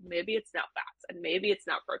carbohydrates. Well, maybe it's not fats and maybe it's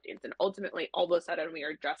not proteins. And ultimately, all of a sudden, we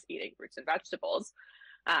are just eating fruits and vegetables.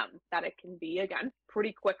 That it can be, again,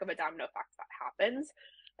 pretty quick of a domino effect that happens.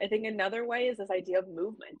 I think another way is this idea of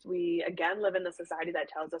movement. We, again, live in a society that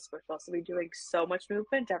tells us we're supposed to be doing so much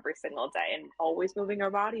movement every single day and always moving our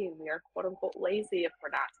body, and we are quote unquote lazy if we're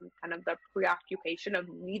not. And kind of the preoccupation of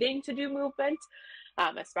needing to do movement,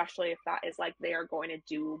 especially if that is like they are going to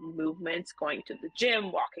do movements, going to the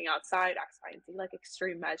gym, walking outside, X, Y, and Z, like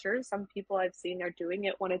extreme measures. Some people I've seen are doing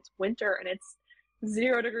it when it's winter and it's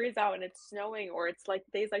 0 degrees out and it's snowing, or it's like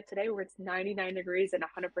days like today where it's 99 degrees and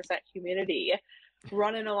 100% humidity,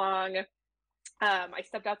 running along. I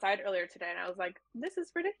stepped outside earlier today and I was like, this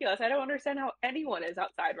is ridiculous. I don't understand how anyone is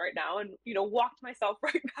outside right now, and walked myself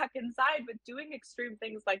right back inside. But doing extreme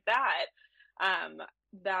things like that,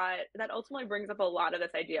 that ultimately brings up a lot of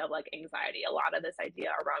this idea of like anxiety, a lot of this idea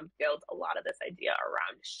around guilt, a lot of this idea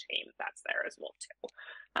around shame that's there as well too.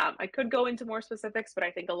 I could go into more specifics, but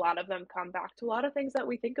I think a lot of them come back to a lot of things that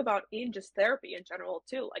we think about in just therapy in general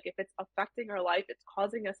too. Like if it's affecting our life, it's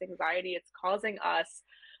causing us anxiety, it's causing us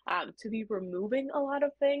to be removing a lot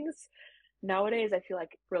of things. Nowadays, I feel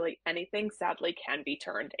like really anything sadly can be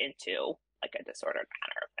turned into like a disordered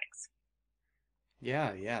manner of things.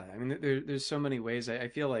 Yeah. I mean, there's so many ways. I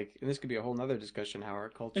feel like, and this could be a whole nother discussion, how our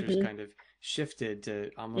culture's Mm-hmm. kind of shifted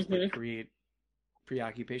to almost Mm-hmm. like create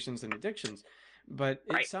preoccupations and addictions. But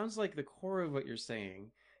it Right. sounds like the core of what you're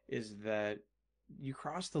saying is that you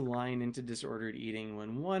cross the line into disordered eating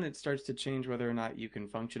when one, it starts to change whether or not you can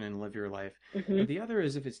function and live your life. Mm-hmm. But the other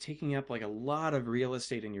is if it's taking up like a lot of real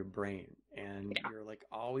estate in your brain and Yeah. you're like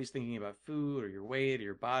always thinking about food or your weight or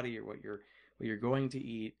your body or what you're going to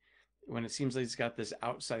eat, when it seems like it's got this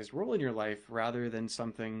outsized role in your life rather than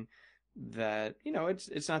something that,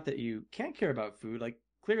 it's not that you can't care about food. Like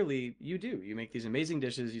clearly you do. You make these amazing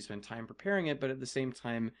dishes, you spend time preparing it, but at the same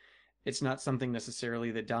time, it's not something necessarily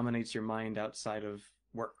that dominates your mind outside of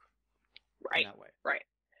work in Right. that way. Right.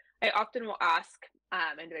 I often will ask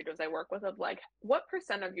individuals I work with of like, what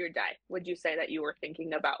percent of your day would you say that you were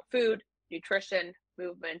thinking about food, nutrition,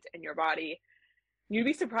 movement, in your body? You'd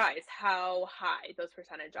be surprised how high those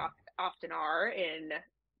percentage often are in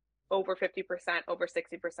over 50%, over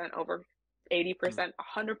 60%, over Mm. 80%,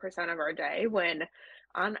 100% of our day, when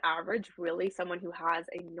on average, really someone who has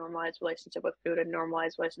a normalized relationship with food, a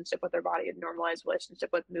normalized relationship with their body, a normalized relationship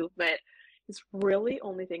with movement is really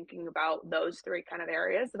only thinking about those three kind of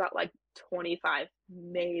areas about like 25,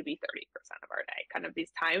 maybe 30% of our day. Kind of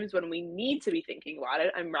these times when we need to be thinking about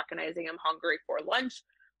it. I'm recognizing I'm hungry for lunch.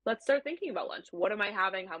 Let's start thinking about lunch. What am I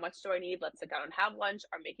having? How much do I need? Let's sit down and have lunch.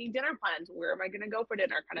 I'm making dinner plans. Where am I going to go for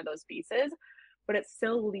dinner? Kind of those pieces. But it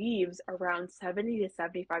still leaves around 70 to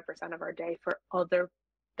 75% of our day for other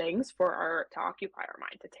things to occupy our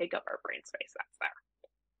mind, to take up our brain space that's there.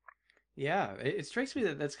 Yeah, it strikes me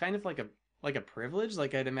that that's kind of like a privilege.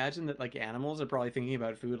 Like I'd imagine that like animals are probably thinking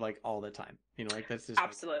about food like all the time. Like that's just like,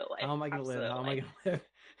 Absolutely. how am I going to live? How am I Absolutely. going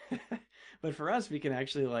to live? But for us, we can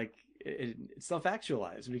actually like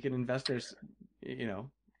self-actualize. We can invest our, and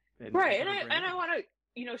Right. put And our I brain to and I things. want to,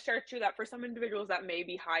 share too that for some individuals that may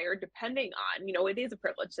be higher, depending on, it is a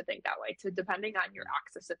privilege to think that way, to depending on your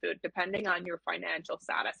access to food, depending on your financial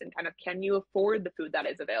status, and kind of can you afford the food that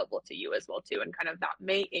is available to you as well too. And kind of that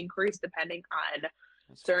may increase depending on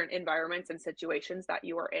That's fair. certain environments and situations that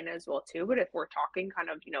you are in as well too. But if we're talking kind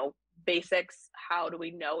of, basics, how do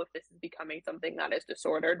we know if this is becoming something that is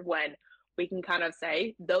disordered, when we can kind of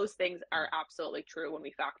say those things are absolutely true when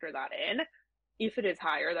we factor that in. If it is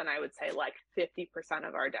higher, then I would say like 50%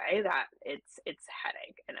 of our day that it's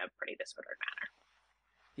heading in a pretty disordered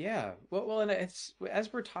Yeah. Well, and it's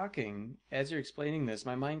as we're talking, as you're explaining this,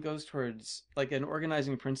 my mind goes towards like an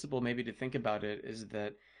organizing principle maybe to think about it is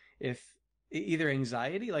that if either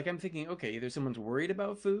anxiety, like I'm thinking, okay, either someone's worried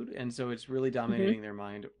about food and so it's really manner. dominating their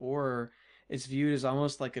mind, or it's viewed as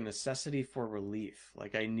almost like a necessity for relief.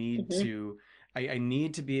 Like Hmm. I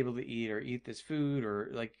need to be able to eat or eat this food or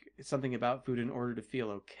like something about food in order to feel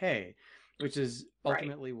okay, which is Right.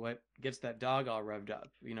 ultimately what gets that dog all revved up.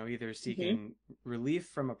 Either Hmm. seeking relief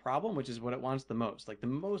from a problem, which is what it wants the most. Like the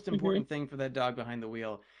most Hmm. important thing for that dog behind the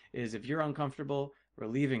wheel is if you're uncomfortable,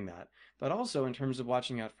 relieving that. But also in terms of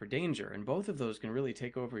watching out for danger, and both of those can really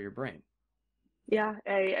take over your brain. Yeah,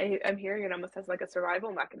 I'm hearing it almost as like a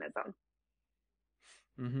survival mechanism.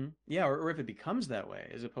 Yeah, or if it becomes that way,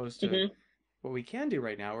 as opposed to Hmm. what we can do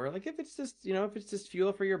right now, or like if it's just if it's just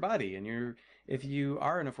fuel for your body, and if you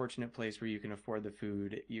are in a fortunate place where you can afford the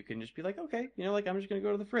food, you can just be like, okay, like I'm just gonna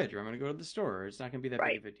go to the fridge, or I'm gonna go to the store, or it's not gonna be that big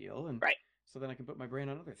Right. of a deal, and Right. so then I can put my brain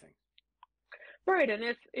on other things. Right. And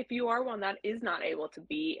if you are one that is not able to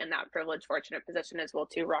be in that privileged, fortunate position as well,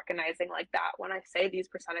 too, recognizing like that, when I say these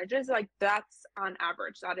percentages, like that's on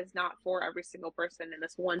average. That is not for every single person in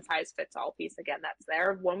this one size fits all piece again that's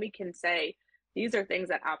there. When we can say these are things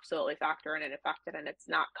that absolutely factor in and affect it, and it's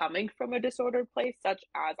not coming from a disordered place, such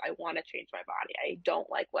as I want to change my body. I don't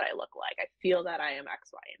like what I look like. I feel that I am X,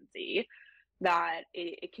 Y, and Z. That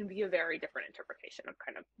it can be a very different interpretation of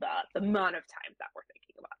kind of the amount of time that we're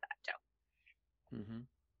thinking about that too.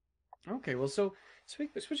 Okay, well, so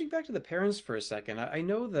switching back to the parents for a second, I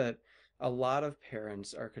know that a lot of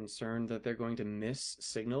parents are concerned that they're going to miss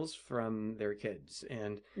signals from their kids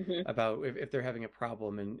and Mm-hmm. about if they're having a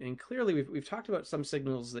problem. And clearly, we've talked about some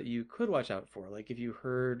signals that you could watch out for, like if you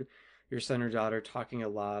heard your son or daughter talking a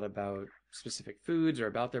lot about specific foods or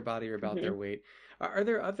about their body or about Mm-hmm. their weight. Are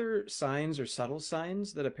there other signs or subtle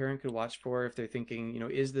signs that a parent could watch for if they're thinking,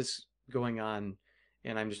 is this going on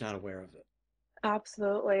and I'm just not aware of it?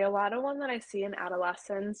 Absolutely. A lot of one that I see in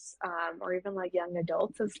adolescents, or even like young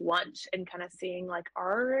adults is lunch, and kind of seeing like,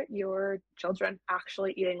 are your children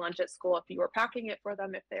actually eating lunch at school? If you were packing it for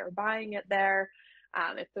them, if they are buying it there,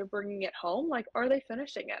 if they're bringing it home, like, are they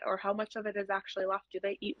finishing it? Or how much of it is actually left? Do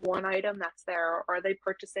they eat one item that's there? Or are they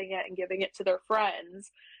purchasing it and giving it to their friends?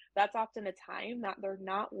 That's often a time that they're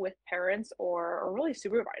not with parents or really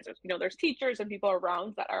supervisors. There's teachers and people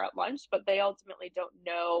around that are at lunch, but they ultimately don't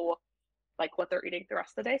know like what they're eating the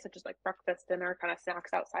rest of the day, such as like breakfast, dinner, kind of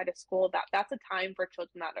snacks outside of school. That's a time for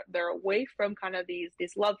children that they're away from kind of these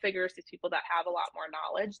love figures, these people that have a lot more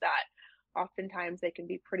knowledge. That oftentimes they can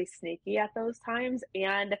be pretty sneaky at those times,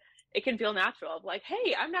 and it can feel natural of like,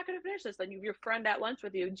 hey, I'm not going to finish this. Then you have your friend at lunch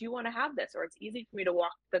with you. Do you want to have this? Or it's easy for me to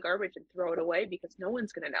walk the garbage and throw it away because no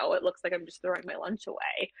one's going to know. It looks like I'm just throwing my lunch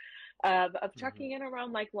away. Of Hmm. checking in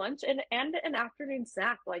around like lunch and an afternoon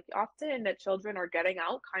snack. Like often that children are getting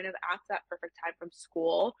out kind of at that perfect time from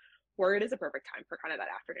school, where it is a perfect time for kind of that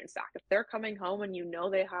afternoon snack. If they're coming home and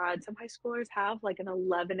they had, some high schoolers have like an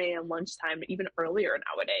 11 a.m. lunchtime, even earlier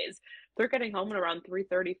nowadays. They're getting home at around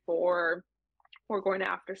 3:34. We're going to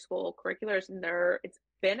after school curriculars, and it's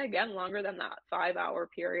been again longer than that 5 hour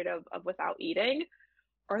period of without eating.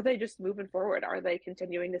 Are they just moving forward? Are they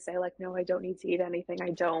continuing to say like, no, I don't need to eat anything.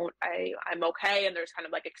 I'm okay. And there's kind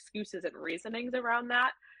of like excuses and reasonings around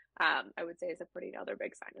that. I would say is a pretty other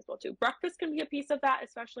big sign as well too. Breakfast can be a piece of that,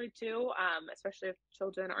 especially too, especially if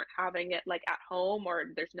children aren't having it like at home or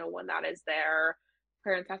there's no one that is there.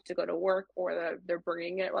 Parents have to go to work or they're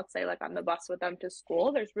bringing it, let's say like on the bus with them to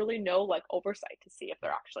school. There's really no like oversight to see if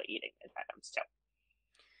they're actually eating these items too.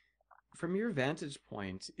 From your vantage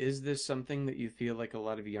point, is this something that you feel like a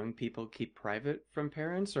lot of young people keep private from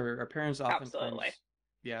parents, or are parents Absolutely. oftentimes,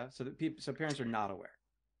 yeah, so parents are not aware?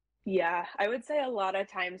 Yeah, I would say a lot of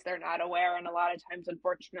times they're not aware, and a lot of times,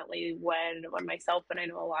 unfortunately, when myself and I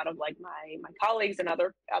know a lot of like my colleagues and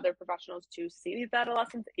other professionals too see these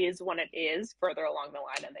adolescents is when it is further along the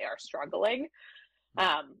line and they are struggling.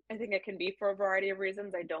 I think it can be for a variety of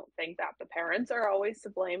reasons. I don't think that the parents are always to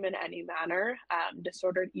blame in any manner.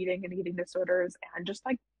 Disordered eating and eating disorders and just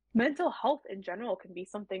like mental health in general can be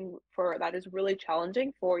something for that is really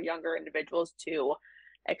challenging for younger individuals to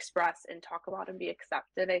express and talk about and be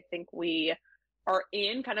accepted. I think we are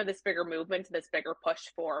in kind of this bigger movement, this bigger push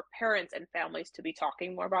for parents and families to be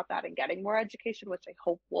talking more about that and getting more education, which I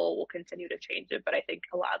hope will continue to change it. But I think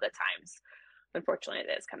a lot of the times, unfortunately,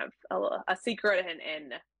 it is kind of a secret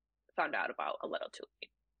and found out about a little too late.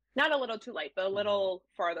 Not a little too late, but a Hmm. little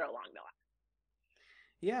farther along the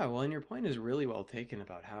Yeah, well, and your point is really well taken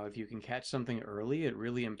about how if you can catch something early, it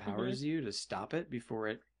really line. Mm-hmm. empowers you to stop it before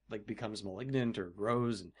it like becomes malignant or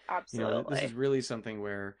grows. And this is Absolutely. really something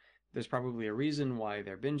where there's probably a reason why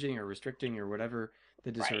they're binging or restricting or whatever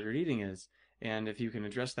the Right. disordered eating is. And if you can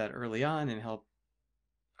address that early on and help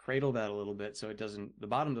cradle that a little bit so the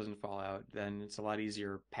bottom doesn't fall out, then it's a lot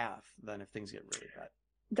easier path than if things get really bad.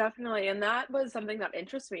 Definitely. And that was something that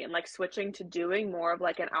interests me and like switching to doing more of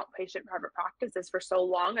like an outpatient private practices for so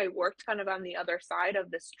long. I worked kind of on the other side of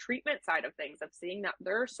this treatment side of things, of seeing that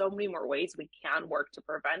there are so many more ways we can work to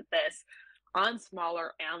prevent this on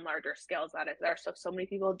smaller and larger scales that is there. So many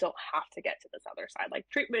people don't have to get to this other side. Like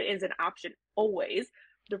treatment is an option always,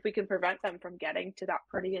 but if we can prevent them from getting to that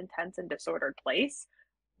pretty intense and disordered place,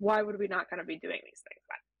 why would we not kind of be doing these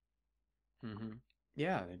things Hmm.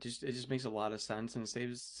 Yeah, it just makes a lot of sense and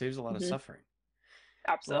saves a lot of then? suffering. Well,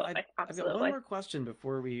 Absolutely. I've got one Absolutely. more question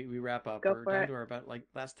before we wrap up. Go We're for down it. to our about like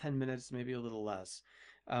last 10 minutes, maybe a little less.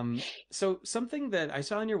 So something that I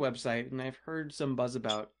saw on your website and I've heard some buzz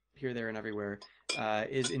about here, there, and everywhere,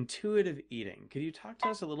 is intuitive eating. Could you talk to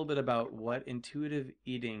us a little bit about what intuitive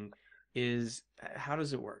eating is how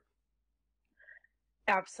does it work?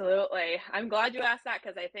 Absolutely. I'm glad you asked that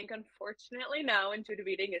because I think unfortunately now intuitive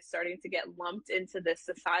eating is starting to get lumped into this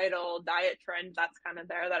societal diet trend that's kind of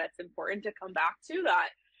there, that it's important to come back to that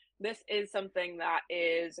this is something that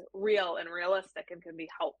is real and realistic and can be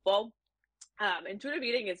helpful. Intuitive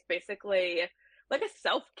eating is basically like a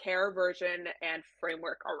self-care version and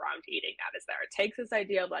framework around eating that is there. It takes this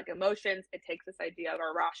idea of like emotions, it takes this idea of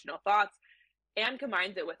our rational thoughts, and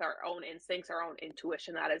combines it with our own instincts, our own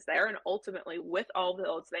intuition that is there. And ultimately, with all of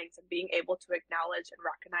those things and being able to acknowledge and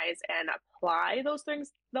recognize and apply those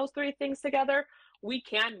things, those three things together, we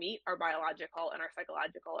can meet our biological and our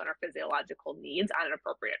psychological and our physiological needs on an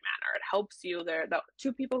appropriate manner. It helps you there. The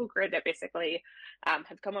two people who created it basically have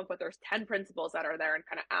come up with there's 10 principles that are there. And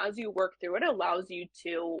kind of as you work through it, it allows you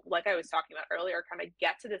to, like I was talking about earlier, kind of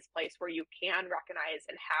get to this place where you can recognize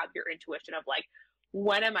and have your intuition of like,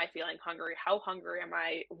 when am I feeling hungry? How hungry am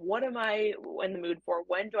I? What am I in the mood for?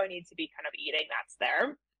 When do I need to be kind of eating? That's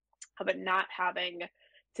there. But not having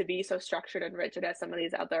to be so structured and rigid as some of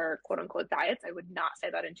these other quote unquote diets. I would not say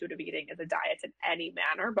that intuitive eating is a diet in any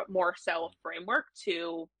manner, but more so a framework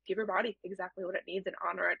to give your body exactly what it needs and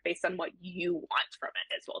honor it based on what you want from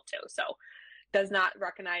it as well too. So does not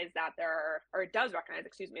recognize that there are, or it does recognize,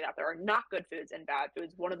 excuse me, that there are not good foods and bad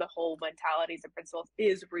foods. One of the whole mentalities and principles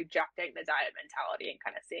is rejecting the diet mentality and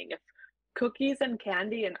kind of seeing if cookies and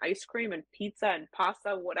candy and ice cream and pizza and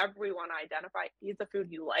pasta, whatever we want to identify, is the food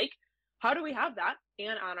you like. How do we have that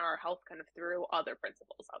and honor our health kind of through other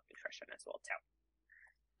principles of nutrition as well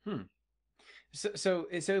too? Hmm. So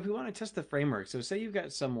if we want to test the framework, so say you've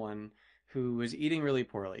got someone who is eating really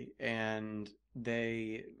poorly and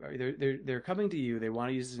they're coming to you, they want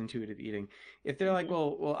to use this intuitive eating. If they're like,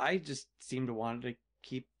 Mm-hmm. well, I just seem to want to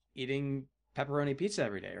keep eating pepperoni pizza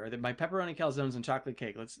every day, or that my pepperoni calzones and chocolate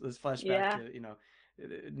cake. Let's flash back Yeah. to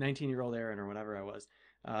 19-year-old Aaron or whatever I was.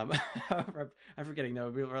 Um, I'm forgetting. No,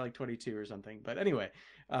 we were like 22 or something. But anyway,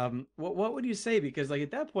 what would you say? Because like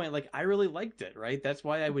at that point, like I really liked it, right? That's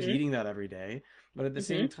why I was Mm-hmm. eating that every day. But at the Mm-hmm.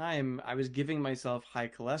 same time, I was giving myself high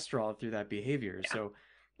cholesterol through that behavior. Yeah. So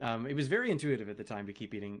it was very intuitive at the time to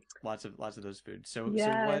keep eating lots of those foods. So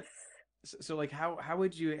Yes. what? So like how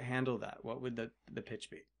would you handle that? What would the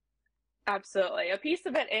pitch be? Absolutely. A piece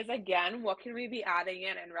of it is, again, what can we be adding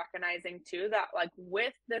in and recognizing too that like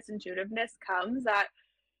with this intuitiveness comes that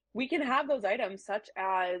we can have those items such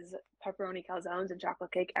as pepperoni calzones and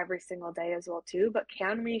chocolate cake every single day as well too, but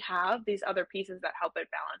can we have these other pieces that help it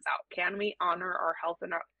balance out? Can we honor our health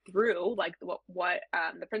and through like what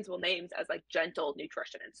the principal names as like gentle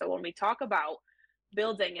nutrition? And so when we talk about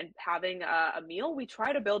building and having a meal, we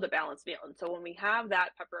try to build a balanced meal. And so when we have that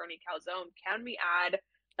pepperoni calzone, can we add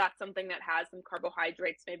that's something that has some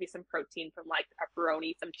carbohydrates, maybe some protein from like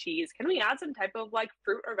pepperoni, some cheese? Can we add some type of like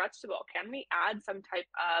fruit or vegetable? Can we add some type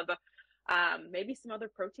of maybe some other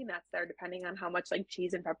protein that's there, depending on how much like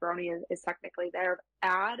cheese and pepperoni is technically there?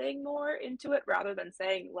 Adding more into it rather than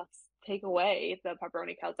saying, let's take away the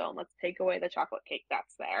pepperoni calzone, let's take away the chocolate cake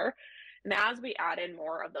that's there. And as we add in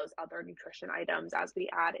more of those other nutrition items, as we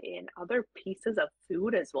add in other pieces of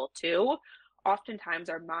food as well too, oftentimes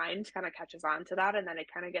our mind kind of catches on to that, and then it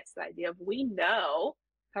kind of gets the idea of we know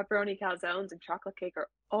pepperoni calzones and chocolate cake are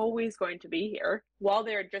always going to be here, while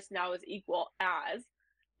they're just now as equal as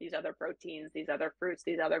these other proteins, these other fruits,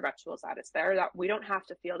 these other vegetables that is there, that we don't have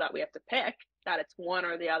to feel that we have to pick that it's one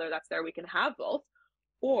or the other that's there. We can have both,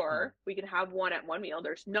 Hmm. or we can have one at one meal.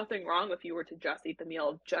 There's nothing wrong if you were to just eat the meal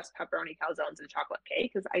of just pepperoni calzones and chocolate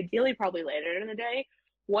cake, because ideally probably later in the day,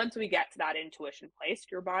 once we get to that intuition place,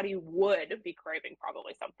 your body would be craving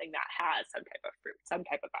probably something that has some type of fruit, some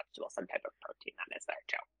type of vegetable, some type of protein that is there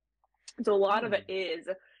too. So a lot of Hmm. it is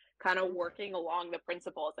kind of working along the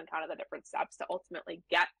principles and kind of the different steps to ultimately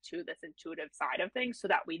get to this intuitive side of things so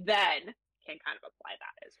that we then can kind of apply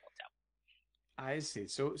that as well too. I see.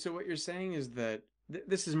 So what you're saying is that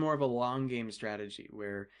this is more of a long game strategy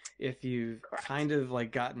where if you've Correct. kind of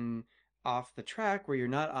like gotten off the track where you're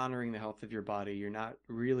not honoring the health of your body, you're not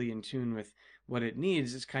really in tune with what it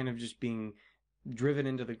needs, it's kind of just being driven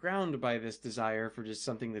into the ground by this desire for just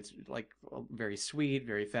something that's like very sweet,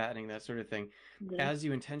 very fattening, that sort of thing. Mm-hmm. As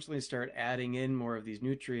you intentionally start adding in more of these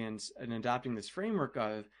nutrients and adopting this framework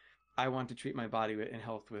of, I want to treat my body and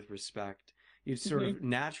health with respect, you sort Mm-hmm. of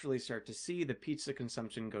naturally start to see the pizza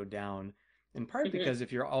consumption go down. In part Mm-hmm. because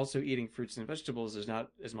if you're also eating fruits and vegetables, there's not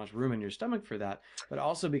as much room in your stomach for that, but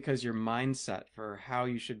also because your mindset for how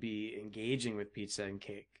you should be engaging with pizza and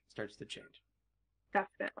cake starts to change.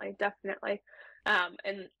 Definitely, definitely.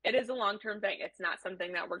 And it is a long-term thing. It's not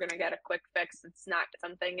something that we're going to get a quick fix. It's not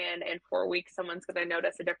something in 4 weeks someone's going to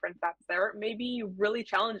notice a difference that's there. It may be really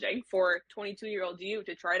challenging for 22-year-old you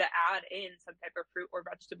to try to add in some type of fruit or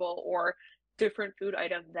vegetable or different food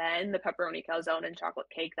item than the pepperoni calzone and chocolate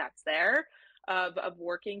cake that's there. Of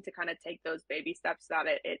working to kind of take those baby steps, that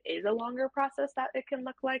it is a longer process that it can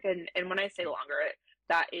look like. And when I say longer,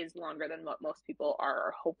 that is longer than what most people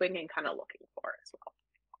are hoping and kind of looking for as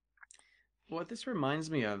well. What this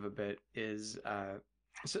reminds me of a bit is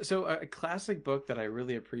so a classic book that I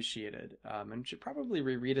really appreciated and should probably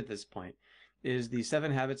reread at this point is The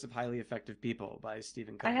Seven Habits of Highly Effective People by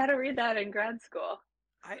Stephen I Covey. had to read that in grad school.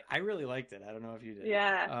 I really liked it. I don't know if you did.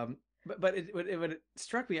 Yeah. But it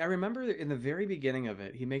struck me. I remember in the very beginning of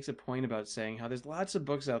it, he makes a point about saying how there's lots of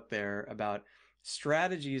books out there about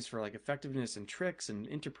strategies for like effectiveness and tricks and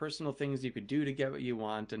interpersonal things you could do to get what you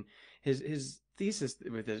want. And his thesis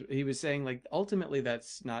with this, he was saying like ultimately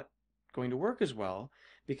that's not going to work as well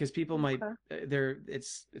because people might Okay.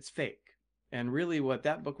 it's fake. And really what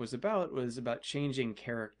that book was about changing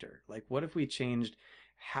character. Like what if we changed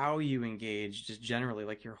how you engage just generally,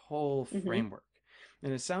 like your whole Hmm. framework?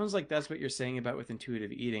 And it sounds like that's what you're saying about with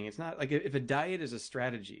intuitive eating. It's not like if a diet is a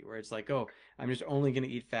strategy where it's like, oh, I'm just only going to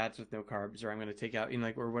eat fats with no carbs, or I'm going to take out,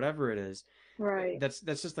 like, or whatever it is. Right. That's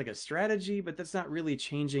just like a strategy, but that's not really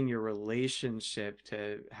changing your relationship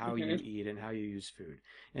to how you Hmm. eat and how you use food.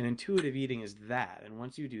 And intuitive eating is that. And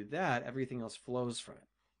once you do that, everything else flows from it.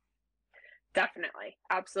 Definitely.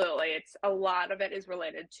 Absolutely. It's a lot of it is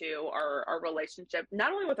related to our relationship,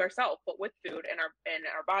 not only with ourselves, but with food and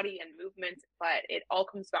our body and movement. But it all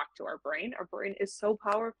comes back to our brain. Our brain is so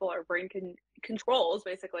powerful. Our brain controls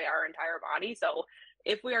basically our entire body. So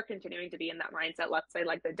if we are continuing to be in that mindset, let's say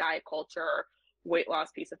like the diet culture, weight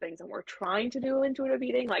loss piece of things, and we're trying to do intuitive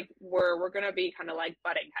eating, like we're gonna be kind of like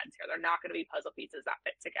butting heads here. They're not gonna be puzzle pieces that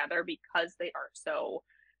fit together because they are so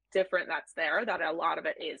different that's there, that a lot of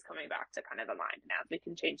it is coming back to kind of the mind. And as we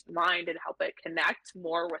can change the mind and help it connect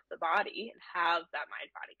more with the body and have that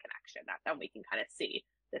mind body connection, that then we can kind of see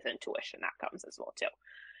this intuition that comes as well too.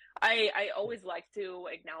 I always like to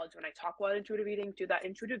acknowledge when I talk about intuitive eating too, that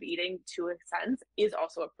intuitive eating to a sense is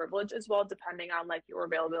also a privilege as well, depending on like your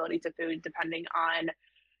availability to food, depending on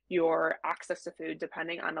your access to food,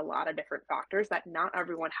 depending on a lot of different factors, that not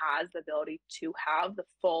everyone has the ability to have the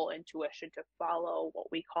full intuition to follow what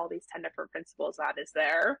we call these 10 different principles that is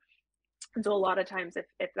there. And so a lot of times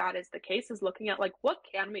if that is the case, is looking at like what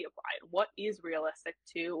can be applied, what is realistic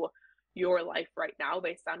to your life right now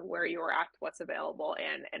based on where you're at, what's available,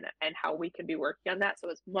 and how we can be working on that. So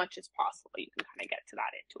as much as possible, you can kind of get to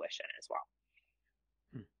that intuition as well.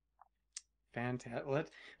 Hmm. Fantastic. Well,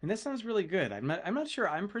 and that sounds really good. I'm not sure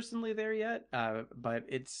I'm personally there yet, but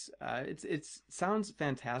it sounds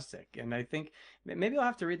fantastic, and I think maybe I'll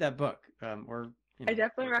have to read that book, or I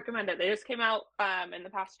definitely recommend it. They just came out in the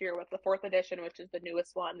past year with the fourth edition, which is the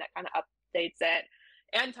newest one that kind of updates it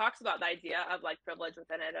and talks about the idea of like privilege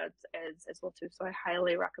within it as well too. So I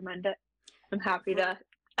highly recommend it. I'm happy for to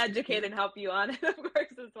educate yeah. and help you on it, of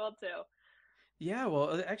course, as well too. Yeah,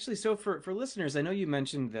 well, actually, so for listeners, I know you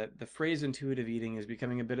mentioned that the phrase intuitive eating is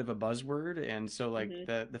becoming a bit of a buzzword, and so like Hmm.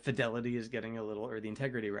 the fidelity is getting a little, or the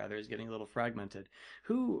integrity rather, is getting a little fragmented.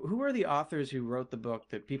 Who are the authors who wrote the book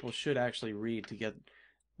that people should actually read to get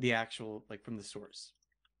the actual like from the source?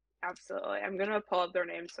 Absolutely. I'm gonna pull up their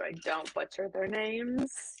names so I don't butcher their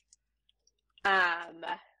names. Um,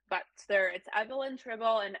 but it's Evelyn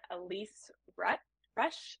Tribble and Elise Resch,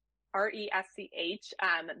 Resch.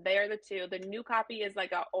 They are the two. The new copy is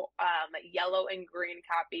like a yellow and green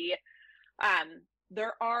copy.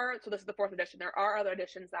 There are, so this is the fourth edition. There are other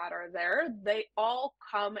editions that are there. They all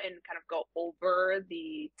come and kind of go over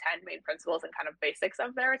the 10 main principles and kind of basics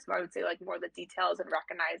of there. So I would say like more the details and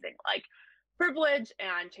recognizing like privilege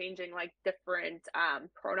and changing like different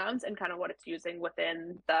pronouns and kind of what it's using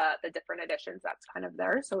within the different editions that's kind of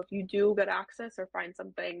there. So if you do get access or find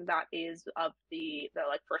something that is of the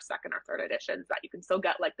like first, second, or third editions, that you can still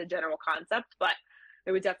get like the general concept, but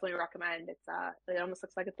I would definitely recommend. It almost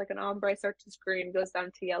looks like it's like an ombre starts to green, goes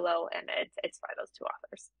down to yellow, and it's by those two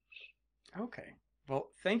authors. Okay, well,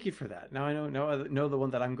 thank you for that. Now I know the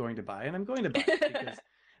one that I'm going to buy, and I'm going to buy it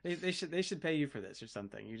because they should pay you for this or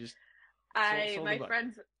something. You just sold I sold the book.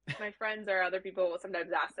 my friends or other people will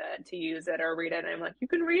sometimes ask to use it or read it, and I'm like, you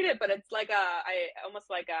can read it, but it's like I almost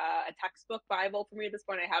like a textbook Bible for me at this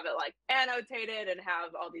point. I have it like annotated and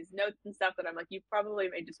have all these notes and stuff that I'm like, you probably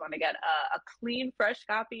may just want to get a clean, fresh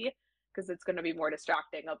copy, because it's going to be more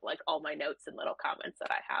distracting of like all my notes and little comments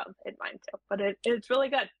that I have in mine too. But it's really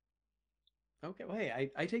good. Okay, well,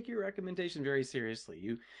 hey, I take your recommendation very seriously.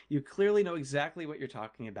 You clearly know exactly what you're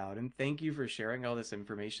talking about, and thank you for sharing all this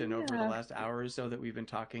information over the Yeah. last hour or so that we've been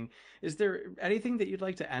talking. Is there anything that you'd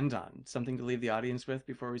like to end on? Something to leave the audience with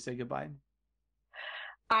before we say goodbye?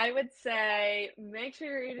 I would say make sure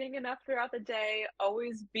you're eating enough throughout the day.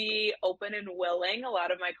 Always be open and willing. A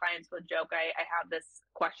lot of my clients will joke. I have this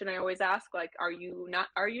question I always ask, like, are you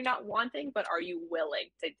not wanting, but are you willing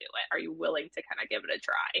to do it? Are you willing to kind of give it a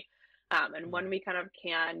try? And Mm. when we kind of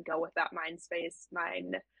can go with that mind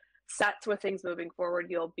sets with things moving forward,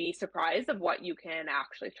 you'll be surprised of what you can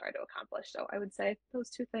actually try to accomplish. So I would say those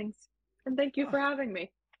two things. And thank you Oh, for having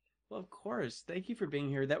me. well, of course. Thank you for being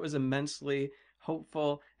here. That was immensely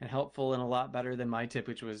hopeful and helpful and a lot better than my tip,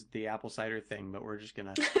 which was the apple cider thing, but we're just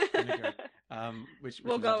gonna vinegar, which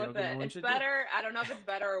We'll was a go with joke and no it. one It's should do. better. I don't know if it's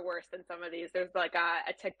better or worse than some of these. There's like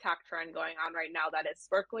a TikTok trend going on right now that is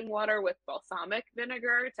sparkling water with balsamic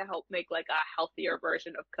vinegar to help make like a healthier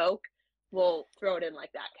version of Coke. We'll throw it in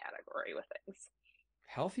like that category with things.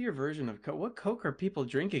 Healthier version of Coke. What Coke are people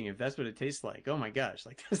drinking if that's what it tastes like? Oh my gosh!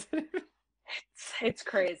 Like, does that even... It's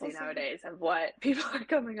crazy balsamic? nowadays of what people are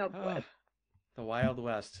coming up Oh, with. the Wild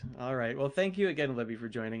West. All right. Well, thank you again, Libby, for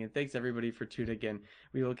joining, and thanks everybody for tuning in.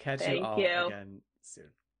 We will catch you Thank all you. again soon.